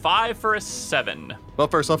 That is a 5 for a 7. Well,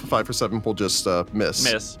 first off, a 5 for 7 will just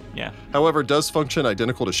miss. Miss. Yeah. However, it does function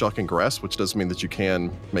identical to Shocking Grasp, which does mean that you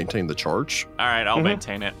can maintain the charge. All right. I'll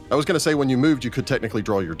maintain it. I was going to say when you moved, you could technically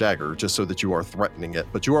draw your dagger just so that you are threatening it,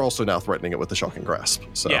 but you are also now threatening it with the Shocking Grasp.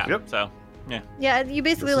 So Yeah. Yep. So. Yeah, you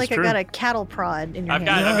basically This is true. got a cattle prod in your I've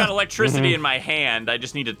hand. got electricity in my hand. I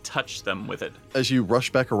just need to touch them with it. as you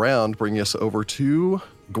rush back around, bringing us over to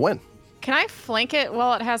Gwen. Can I flank it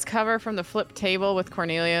while it has cover from the flip table with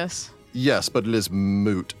Cornelius? Yes, but it is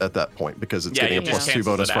moot at that point because it's getting a it just +2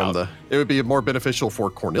 bonus cancels it from out. the. It would be more beneficial for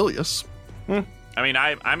Cornelius. I mean,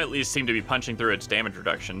 I'm at least seem to be punching through its damage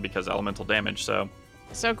reduction because elemental damage. So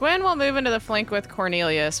Gwen will move into the flank with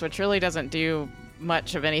Cornelius, which really doesn't do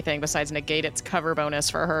much of anything besides negate its cover bonus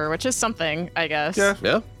for her, which is something, I guess.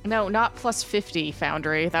 Yeah. No, not +50,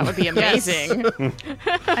 Foundry. That would be amazing.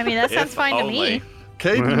 I mean, that sounds If fine only. to me.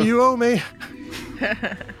 Caden, you owe me.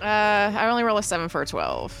 I only roll a 7 for a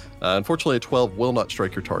 12. Unfortunately, a 12 will not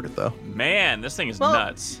strike your target, though. Man, this thing is Well-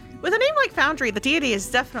 nuts. With a name like Foundry, the deity is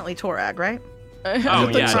definitely Torag, right? Oh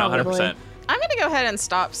think yeah, so. no, 100%. I'm going to go ahead and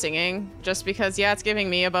stop singing just because, yeah, it's giving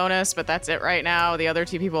me a bonus, but that's it right now. The other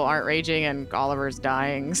two people aren't raging and Oliver's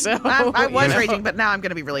dying, so. I was you know. raging, but now I'm going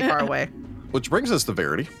to be really far away. Which brings us to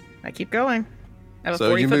Verity. I keep going. I have a So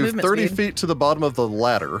 40 you foot move movement 30 speed. feet to the bottom of the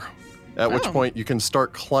ladder, at which Oh. point you can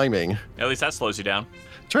start climbing. At least that slows you down.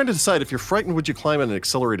 Trying to decide if you're frightened, would you climb at an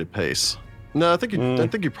accelerated pace? No, I think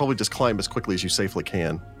you probably just climb as quickly as you safely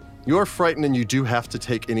can. You are frightened, and you do have to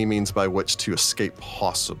take any means by which to escape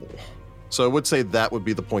possible. So I would say that would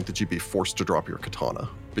be the point that you'd be forced to drop your katana,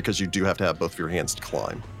 because you do have to have both of your hands to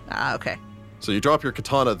climb. Ah, okay. So you drop your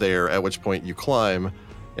katana there, at which point you climb,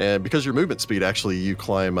 and because your movement speed, actually, you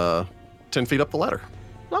climb 10 feet up the ladder.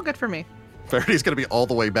 Well, good for me. Verity's going to be all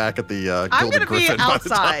the way back at the I'm Gilded going to be Griffin by the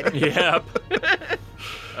time. outside.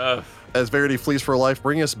 Yep. As Verity flees for her life,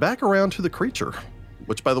 bringing us back around to the creature.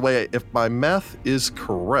 Which, by the way, if my math is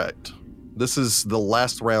correct, this is the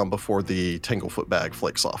last round before the Tanglefoot bag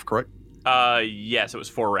flakes off, correct? Yes, it was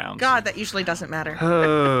 4 rounds. God, that usually doesn't matter.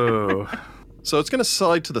 Oh. So it's going to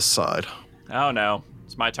slide to the side, Oh no,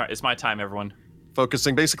 it's my turn. It's my time, everyone.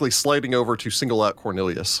 focusing, basically sliding over to single out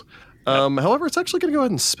Cornelius. However, it's actually going to go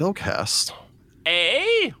ahead and spellcast.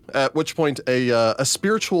 Hey! At which point, a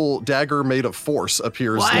spiritual dagger made of force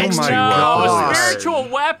appears What? next Oh my to No, God. a spiritual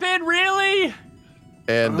weapon, really?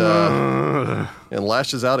 and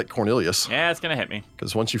lashes out at Cornelius. Yeah, it's gonna hit me.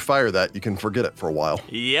 Because once you fire that, you can forget it for a while.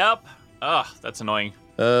 Yep. Ugh, that's annoying.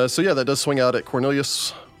 So yeah, that does swing out at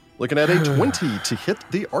Cornelius. Looking at a 20 to hit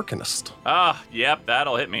the Arcanist. Yep,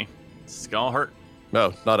 that'll hit me. It's gonna hurt.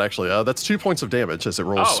 No, not actually. That's 2 points of damage as it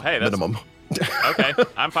rolls Oh, hey, that's- minimum. Okay,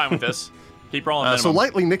 I'm fine with this. Keep rolling minimum. So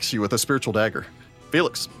lightly nicks you with a spiritual dagger.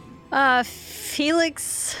 Felix.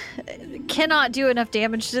 Felix cannot do enough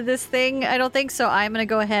damage to this thing, I don't think, so I'm going to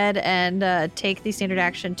go ahead and take the standard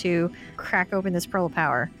action to crack open this Pearl of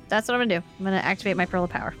Power. That's what I'm going to do. I'm going to activate my Pearl of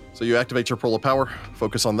Power. So you activate your Pearl of Power.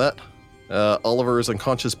 Focus on that. Oliver is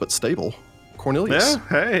unconscious but stable. Cornelius.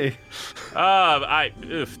 Yeah, hey.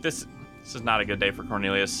 This is not a good day for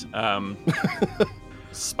Cornelius.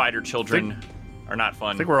 Spider children are not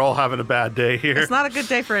fun. I think we're all having a bad day here. It's not a good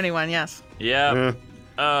day for anyone, yes. Yeah. Yeah.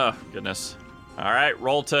 Oh, goodness. All right,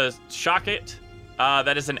 roll to shock it.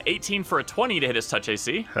 That is an 18 for a 20 to hit his touch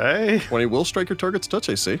AC. Hey. 20 will strike your target's touch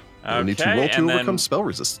AC. You need to Okay, roll to and then- overcome spell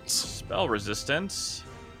resistance. Spell resistance.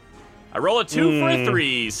 I roll a 2 for a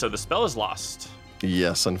 3, so the spell is lost.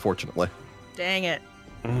 Yes, unfortunately. Dang it.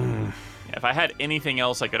 Yeah, if I had anything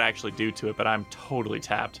else I could actually do to it, but I'm totally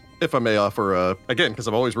tapped. If I may offer, again, because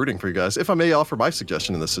I'm always rooting for you guys, if I may offer my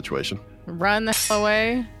suggestion in this situation, Run the hell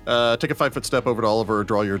away. take a 5-foot step over to Oliver,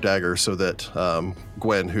 draw your dagger so that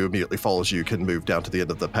Gwen, who immediately follows you, can move down to the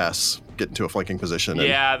end of the pass, get into a flanking position. And,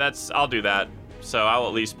 Yeah, I'll do that. So I'll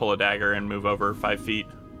at least pull a dagger and move over 5 feet.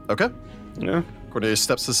 Okay. Yeah. Cornelius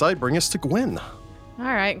steps aside, bring us to Gwen. All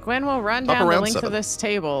right, Gwen will run Up down the around length 7. of this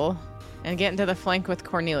table and get into the flank with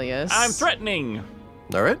Cornelius. I'm threatening.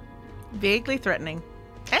 All right. Vaguely threatening.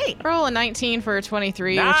 Hey! Roll a 19 for a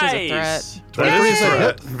 23, which is a threat. Nice. 23 is a Yay!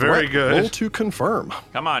 hit. Very Threat good. Roll to confirm.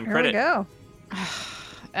 Come on, Here credit. we go.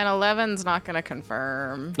 And 11's not going to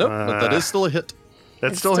confirm. Nope, but that is still a hit.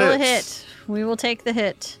 That It's still a hits. hit. We will take the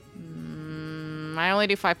hit. I only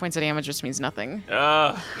do 5 points of damage, which means nothing.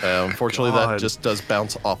 Unfortunately, that God. just does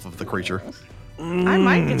bounce off of the creature. I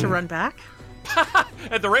might get to run back.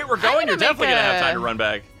 At the rate we're going, gonna you're definitely make going to have a- time to run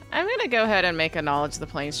back. I'm going to go ahead and make a knowledge of the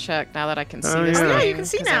planes check now that I can see Oh, this yeah. thing. Yeah, you can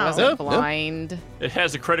see 'cause now. I wasn't Yeah, yeah. blind. It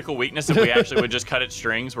has a critical weakness if we actually would just cut its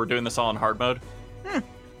strings. We're doing this all in hard mode. I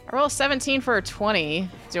roll 17 for a 20.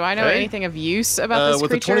 Do I know Okay. anything of use about this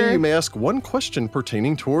With creature? a 20, you may ask one question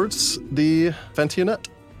pertaining towards the Fantionette.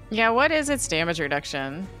 Yeah, what is its damage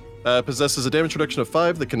reduction? Possesses a damage reduction of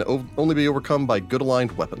 5 that can only be overcome by good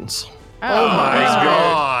aligned weapons. Oh my wow.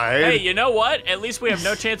 god. Hey, you know what? At least we have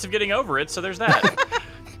no chance of getting over it, so there's that.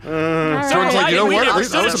 All Jordan's right. like, Why you know did we what? never I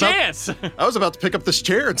stood was a about- chance? I was about to pick up this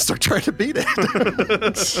chair and start trying to beat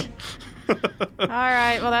it. All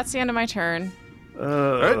right, well, that's the end of my turn. All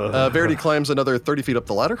right. Verity climbs another 30 feet up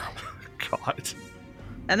the ladder. God.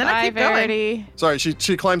 And then I Bye, keep going. Verity. Sorry,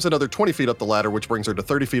 she climbs another 20 feet up the ladder, which brings her to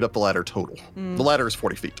 30 feet up the ladder total. The ladder is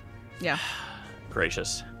 40 feet. Yeah.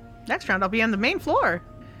 Gracious. Next round, I'll be on the main floor.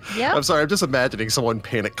 Yep. I'm sorry, I'm just imagining someone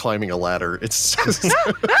panic climbing a ladder. It's just,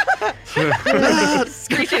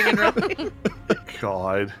 Screeching and rolling.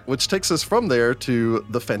 God. which takes us from there to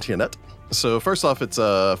the Fantionette. So first off, it's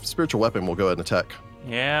a spiritual weapon. We'll go ahead and attack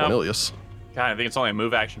Yeah. Cornelius. God, I think it's only a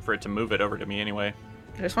move action for it to move it over to me anyway.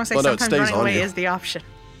 I just want to say Well, no, it sometimes stays running on away you. is the option.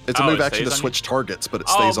 It's a Oh, move it action to stays on you? switch targets, but it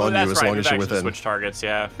stays on you that's as right. long Move as you're action to within. Switch targets,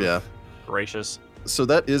 yeah. Yeah. Gracious. So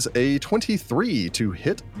that is a 23 to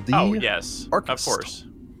hit the Oh, yes. Arcust. Of course.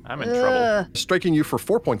 I'm in trouble. striking you for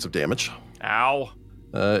 4 points of damage. Ow.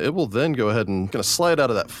 It will then go ahead and gonna slide out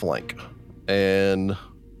of that flank, and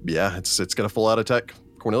yeah, it's gonna full out attack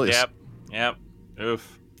Cornelius. Yep.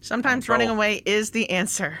 Oof. Sometimes trouble. running away is the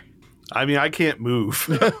answer. I mean, I can't move.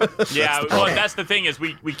 Yeah, well, that's the thing is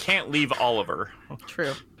we can't leave Oliver.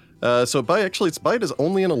 True. So its bite is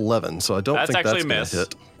only an 11, so I don't That's think that's actually a gonna miss.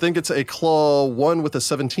 hit. I think it's a claw, one with a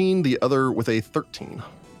 17, the other with a 13.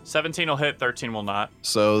 17 will hit, 13 will not.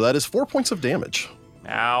 So that is 4 points of damage.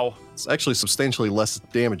 Ow. It's actually substantially less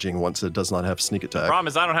damaging once it does not have sneak attack. Problem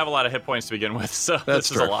is I don't have a lot of hit points to begin with, so That's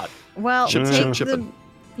this is a true. lot. Well, Chip, take chip, chippin'.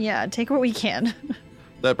 yeah, take what we can.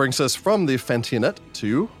 That brings us from the Fantionette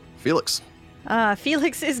to Felix.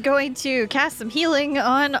 Felix is going to cast some healing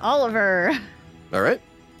on Oliver. All right.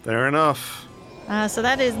 Fair enough. So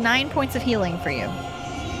that is 9 points of healing for you.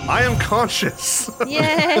 I am conscious.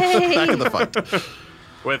 Yay! Back in the fight.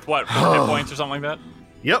 With what, 4 hit points or something like that?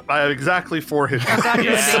 Yep, I have exactly 4 hit points. God,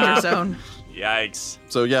 you're in Yeah. danger zone. Yikes.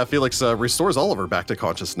 So yeah, Felix restores Oliver back to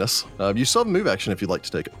consciousness. You still have a move action if you'd like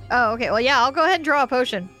to take it. Oh, okay. Well, yeah, I'll go ahead and draw a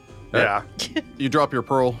potion. Yeah. You drop your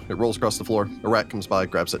pearl, it rolls across the floor. A rat comes by,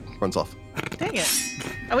 grabs it, runs off. Dang it.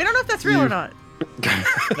 Oh, we don't know if that's real or not.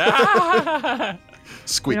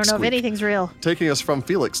 Squeak, We don't know squeak. if anything's real. Taking us from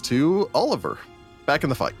Felix to Oliver. Back in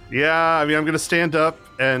the fight. Yeah, I mean, I'm going to stand up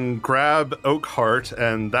and grab Oakheart,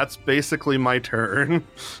 and that's basically my turn.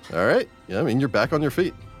 All right. Yeah, I mean, you're back on your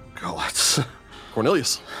feet. God.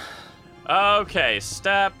 Cornelius. Okay,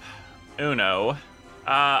 step uno.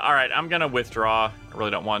 All right, I'm going to withdraw. I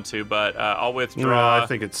really don't want to, but I'll withdraw I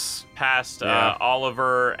think it's... past yeah.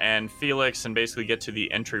 Oliver and Felix and basically get to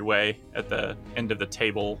the entryway at the end of the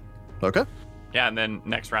table. Okay. Yeah, and then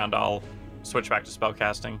next round I'll switch back to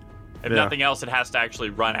spellcasting. If Yeah. nothing else, it has to actually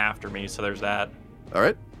run after me, so there's that. All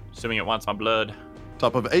right. Assuming it wants my blood.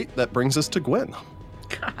 Top of 8, that brings us to Gwen.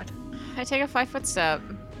 God. I take a 5-foot step,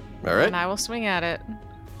 All right. and I will swing at it.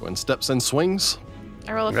 Gwen steps and swings.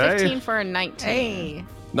 I roll a Hey. 15 for a 19. Hey.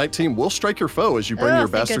 19 will strike your foe as you bring Oh, your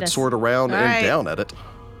thank bastard goodness. sword around All and right. down at it.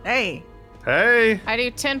 Hey. Hey! I do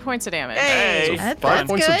 10 points of damage. Hey. So That's 5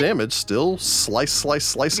 points of good. damage, still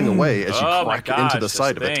slicing away as you Oh my crack gosh, into the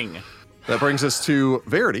side of this it. thing. That brings us to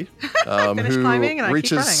Verity, Finish who climbing and I keep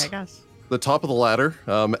reaches running, I guess. the top of the ladder,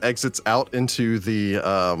 exits out into the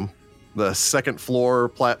second floor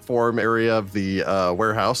platform area of the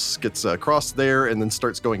warehouse, gets across there, and then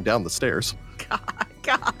starts going down the stairs.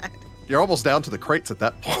 God. You're almost down to the crates at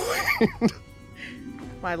that point.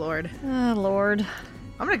 My lord. Oh, Lord.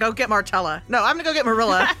 I'm going to go get Martella. No, I'm going to go get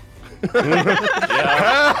Marilla.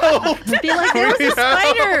 Yeah. Be like, there was a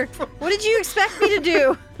spider. What did you expect me to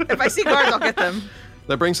do? If I see guards, I'll get them.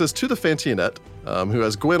 That brings us to the Fantionette, who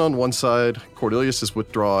has Gwen on one side, Cornelius is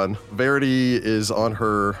withdrawn, Verity is on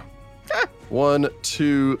her 1,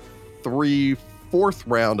 2, 3, 4th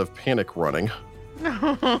round of panic running.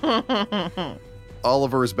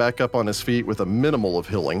 Oliver is back up on his feet with a minimal of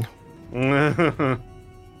healing. And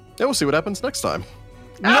we'll see what happens next time.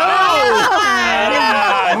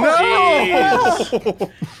 Ah,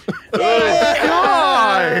 jeez.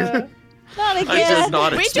 God! Not I again. did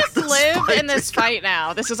not We expect just this live fight. in this fight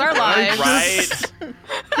now. This is our lives. Right.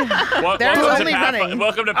 They're only running.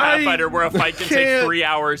 Welcome to Pathfinder, where a fight can take can't- 3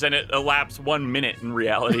 hours and it elapses 1 minute in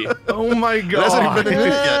reality. It Oh my It hasn't even God! been a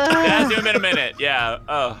minute yet. hasn't even been a minute. Yeah.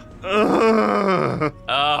 Ugh.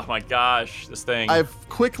 Oh my gosh, this thing. I've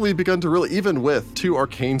quickly begun to really, even with 2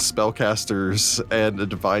 arcane spellcasters and a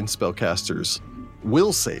divine spellcasters,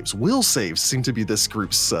 will saves seem to be this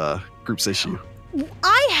group's issue.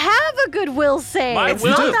 I have a good will save. My It's will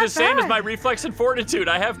not is the that same as bad. my reflex and fortitude.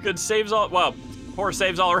 I have good saves all, well, poor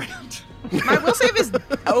saves all around. My will save is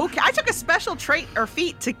okay. I took a special trait or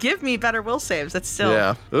feat to give me better will saves. That's still.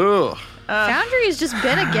 Yeah. Ugh. Foundry has just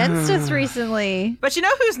been against us recently. But you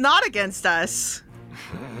know who's not against us?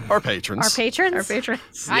 Our patrons. Our patrons? Our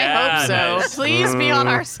patrons. I Yeah, hope so. nice. Please be on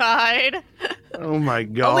our side. Oh my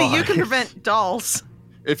God! Only you can prevent dolls.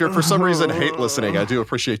 If you're for some reason hate listening, I do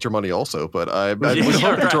appreciate your money also, but I'm Yeah,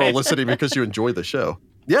 hoping to roll right. listening because you enjoy the show.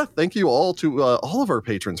 yeah, thank you all to all of our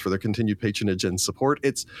patrons for their continued patronage and support.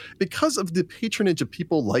 It's because of the patronage of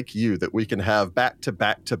people like you that we can have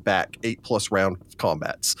back-to-back-to-back 8+ round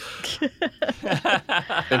combats. In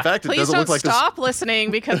fact, it Please doesn't don't look like stop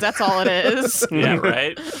listening because that's all it is. Yeah,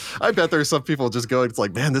 right? I bet there's some people just going, it's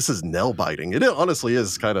like, man, this is nail biting. It honestly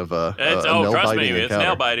is kind of a nail trust biting me, it's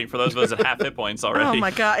nail biting for those of us at half hit points already. Oh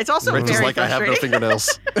my god, it's also Rich is very like, I have no frustrating.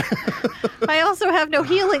 fingernails. I also have no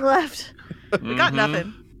healing left. We got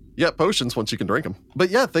nothing. Yeah, potions once you can drink them. But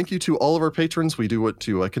yeah, thank you to all of our patrons. We do want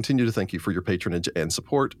to continue to thank you for your patronage and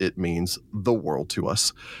support. It means the world to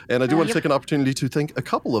us. And I do want to take an opportunity to thank a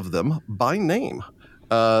couple of them by name.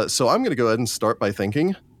 So I'm going to go ahead and start by thanking,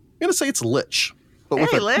 I'm going to say it's Lich, but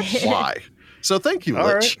with Hey, a Lich. Y. So thank you, All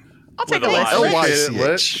Lich. I'll take With a a list. Y. L-Y-C-H.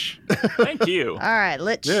 Lich. Thank you. All right,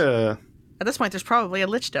 Lich. Yeah. At this point, there's probably a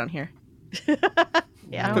lich down here.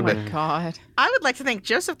 Yeah. Oh Could my be. god. I would like to thank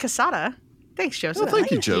Joseph Casada. Thanks, Joseph. Well,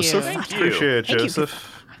 thank you, you. Joseph. Thank you. Appreciate it, Thank you.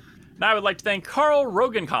 Joseph. Now I would like to thank Carl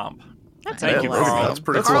Rogenkamp. That's Thank a you, good list. Carl. That's a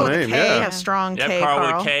pretty Carl cool with a name, K, yeah. a strong Yep, K, Carl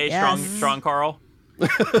Carl. with a K, Yes. strong Carl.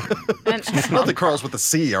 And Not the Carls with the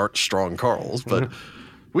C aren't strong Carls, but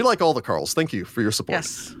we like all the Carls. Thank you for your support.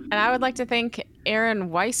 Yes. And I would like to thank Aaron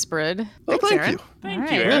Weisbrod. Oh, Thanks, thank Aaron. you. Thank All you,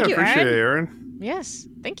 right. Yeah, Aaron. Thank you, appreciate Aaron. it, Aaron. Yes,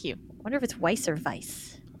 thank you. Wonder if it's Weiss or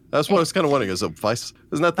Vice. That's what I was kind of wondering. Is it Vice?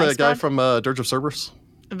 Isn't that the Vice guy Bud? from Dirge of Cerberus?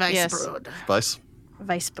 Vice Yes. Brood. Vice?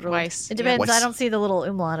 Vice Bro. Weiss, It depends. yeah. I don't see the little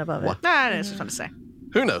umlaut above it. What? Nah, it's just fun to say.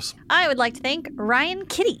 Who knows? I would like to thank Ryan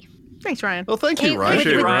Kitty. Thanks, Ryan. Well, thank K- you, Ryan. with,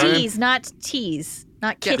 Appreciate it, with Ryan. D's, not T's.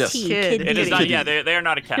 Not Yes. kitty. Kid. Kid. It is D. not, yeah, they are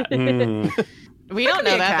not a cat. Mm. We don't could be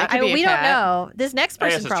know a that. cat. That could be a We don't cat. know. This next I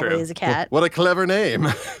guess person it's probably true. is a cat. What a clever name.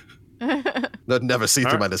 That'd never see through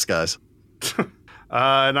All right. my disguise.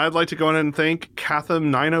 And I'd like to go in and thank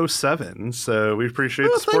Catham907. So we appreciate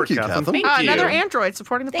Oh, the support, thank you, Catham. Catham. Thank you. Another android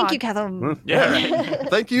supporting the Thank pod. you, Catherine. Yeah, right.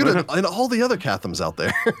 Thank you to and all the other Cathams out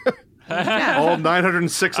there. All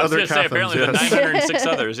 906 I was other going to say, Cathams. apparently the Yes. 906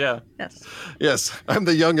 others, yeah. Yes. Yes, I'm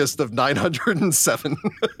the youngest of 907.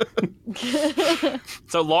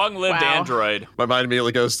 So long-lived Wow. android. My mind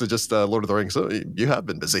immediately goes to just Lord of the Rings. So you have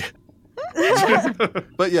been busy.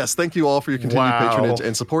 But yes, thank you all for your continued Wow. patronage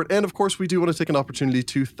and support. And of course, we do want to take an opportunity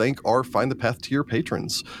to thank our Find the Path tier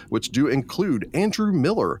patrons, which do include Andrew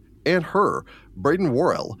Miller and her, Braden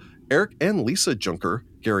Worrell, Eric and Lisa Junker,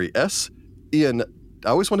 Gary S., Ian, I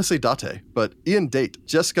always want to say Date, but Ian Date,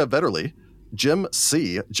 Jessica Vetterly, Jim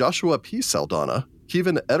C., Joshua P. Saldana,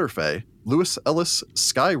 Kevin Ederfe, Lewis Ellis,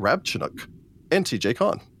 Sky Rabchinook, and TJ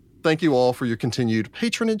Kahn. Thank you all for your continued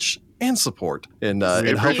patronage and support in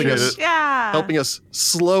helping appreciate us it. Yeah. helping us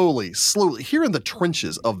slowly, here in the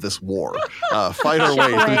trenches of this war, fight our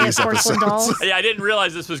way Away through at these porcelain episodes. dolls. Yeah, I didn't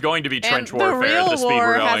realize this was going to be trench And warfare the at real the speed war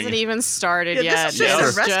we're going. hasn't even started Yeah, yet. this is just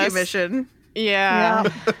Yes. a rescue Just- mission. Yeah.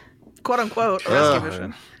 Quote unquote, a rescue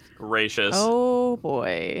mission. Gracious. Oh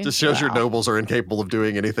boy. Just shows your nobles are incapable of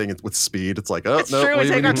doing anything with speed. It's like, oh, It's no, true, we we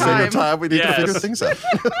take need our to take our time. time. We need to Yes. figure things out.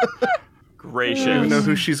 Gracious. I don't know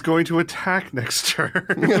who she's going to attack next turn.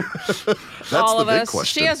 That's All the of big us.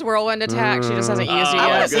 question. She has whirlwind attack. She just hasn't used it Oh, I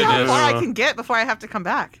want yet. to see how goodness. far I can get before I have to come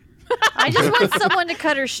back. I just want someone to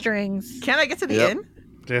cut her strings. Can I get to the Yep. inn?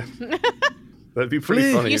 Yeah. That'd be pretty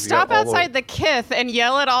Please. funny. You if stop got all the- outside the Kith and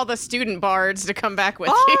yell at all the student bards to come back with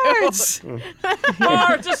Bards!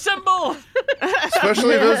 Bards, assemble!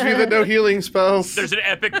 Especially those of you that know healing spells. There's an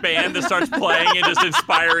epic band that starts playing and just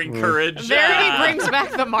inspiring courage. you. Verity Ah. brings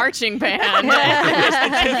back the marching band. the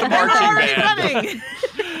I'm marching already band. running!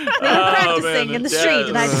 We were practicing in the street,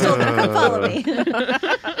 and I just told them, come follow me.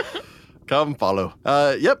 Come follow.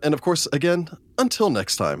 Yep, and of course, again, until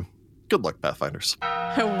next time, good luck, Pathfinders.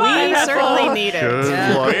 We certainly need it. Good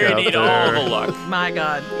Yeah. luck We out need there. all the luck. My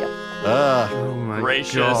god. Oh my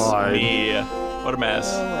Gracious God. me. What a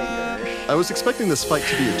mess. I was expecting this fight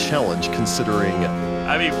to be a challenge, considering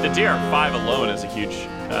I mean, the DR5 alone is a huge,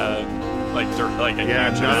 like a Yeah,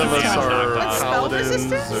 huge none amount of us damage are knocked off. spell paladins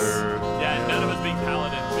resistance? or... Yeah, none of us being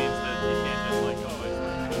paladins means that you can't just like, oh,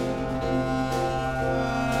 it's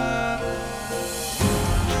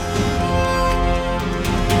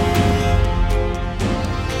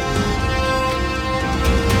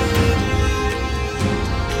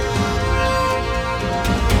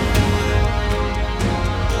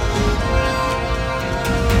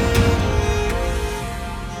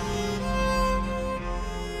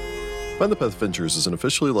Find the Path Ventures is an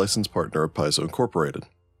officially licensed partner of Paizo Incorporated.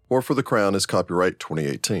 War for the Crown is copyright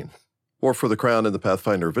 2018. War for the Crown and the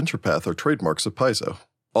Pathfinder Venture Path are trademarks of Paizo.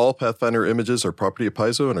 All Pathfinder images are property of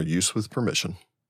Paizo and are used with permission.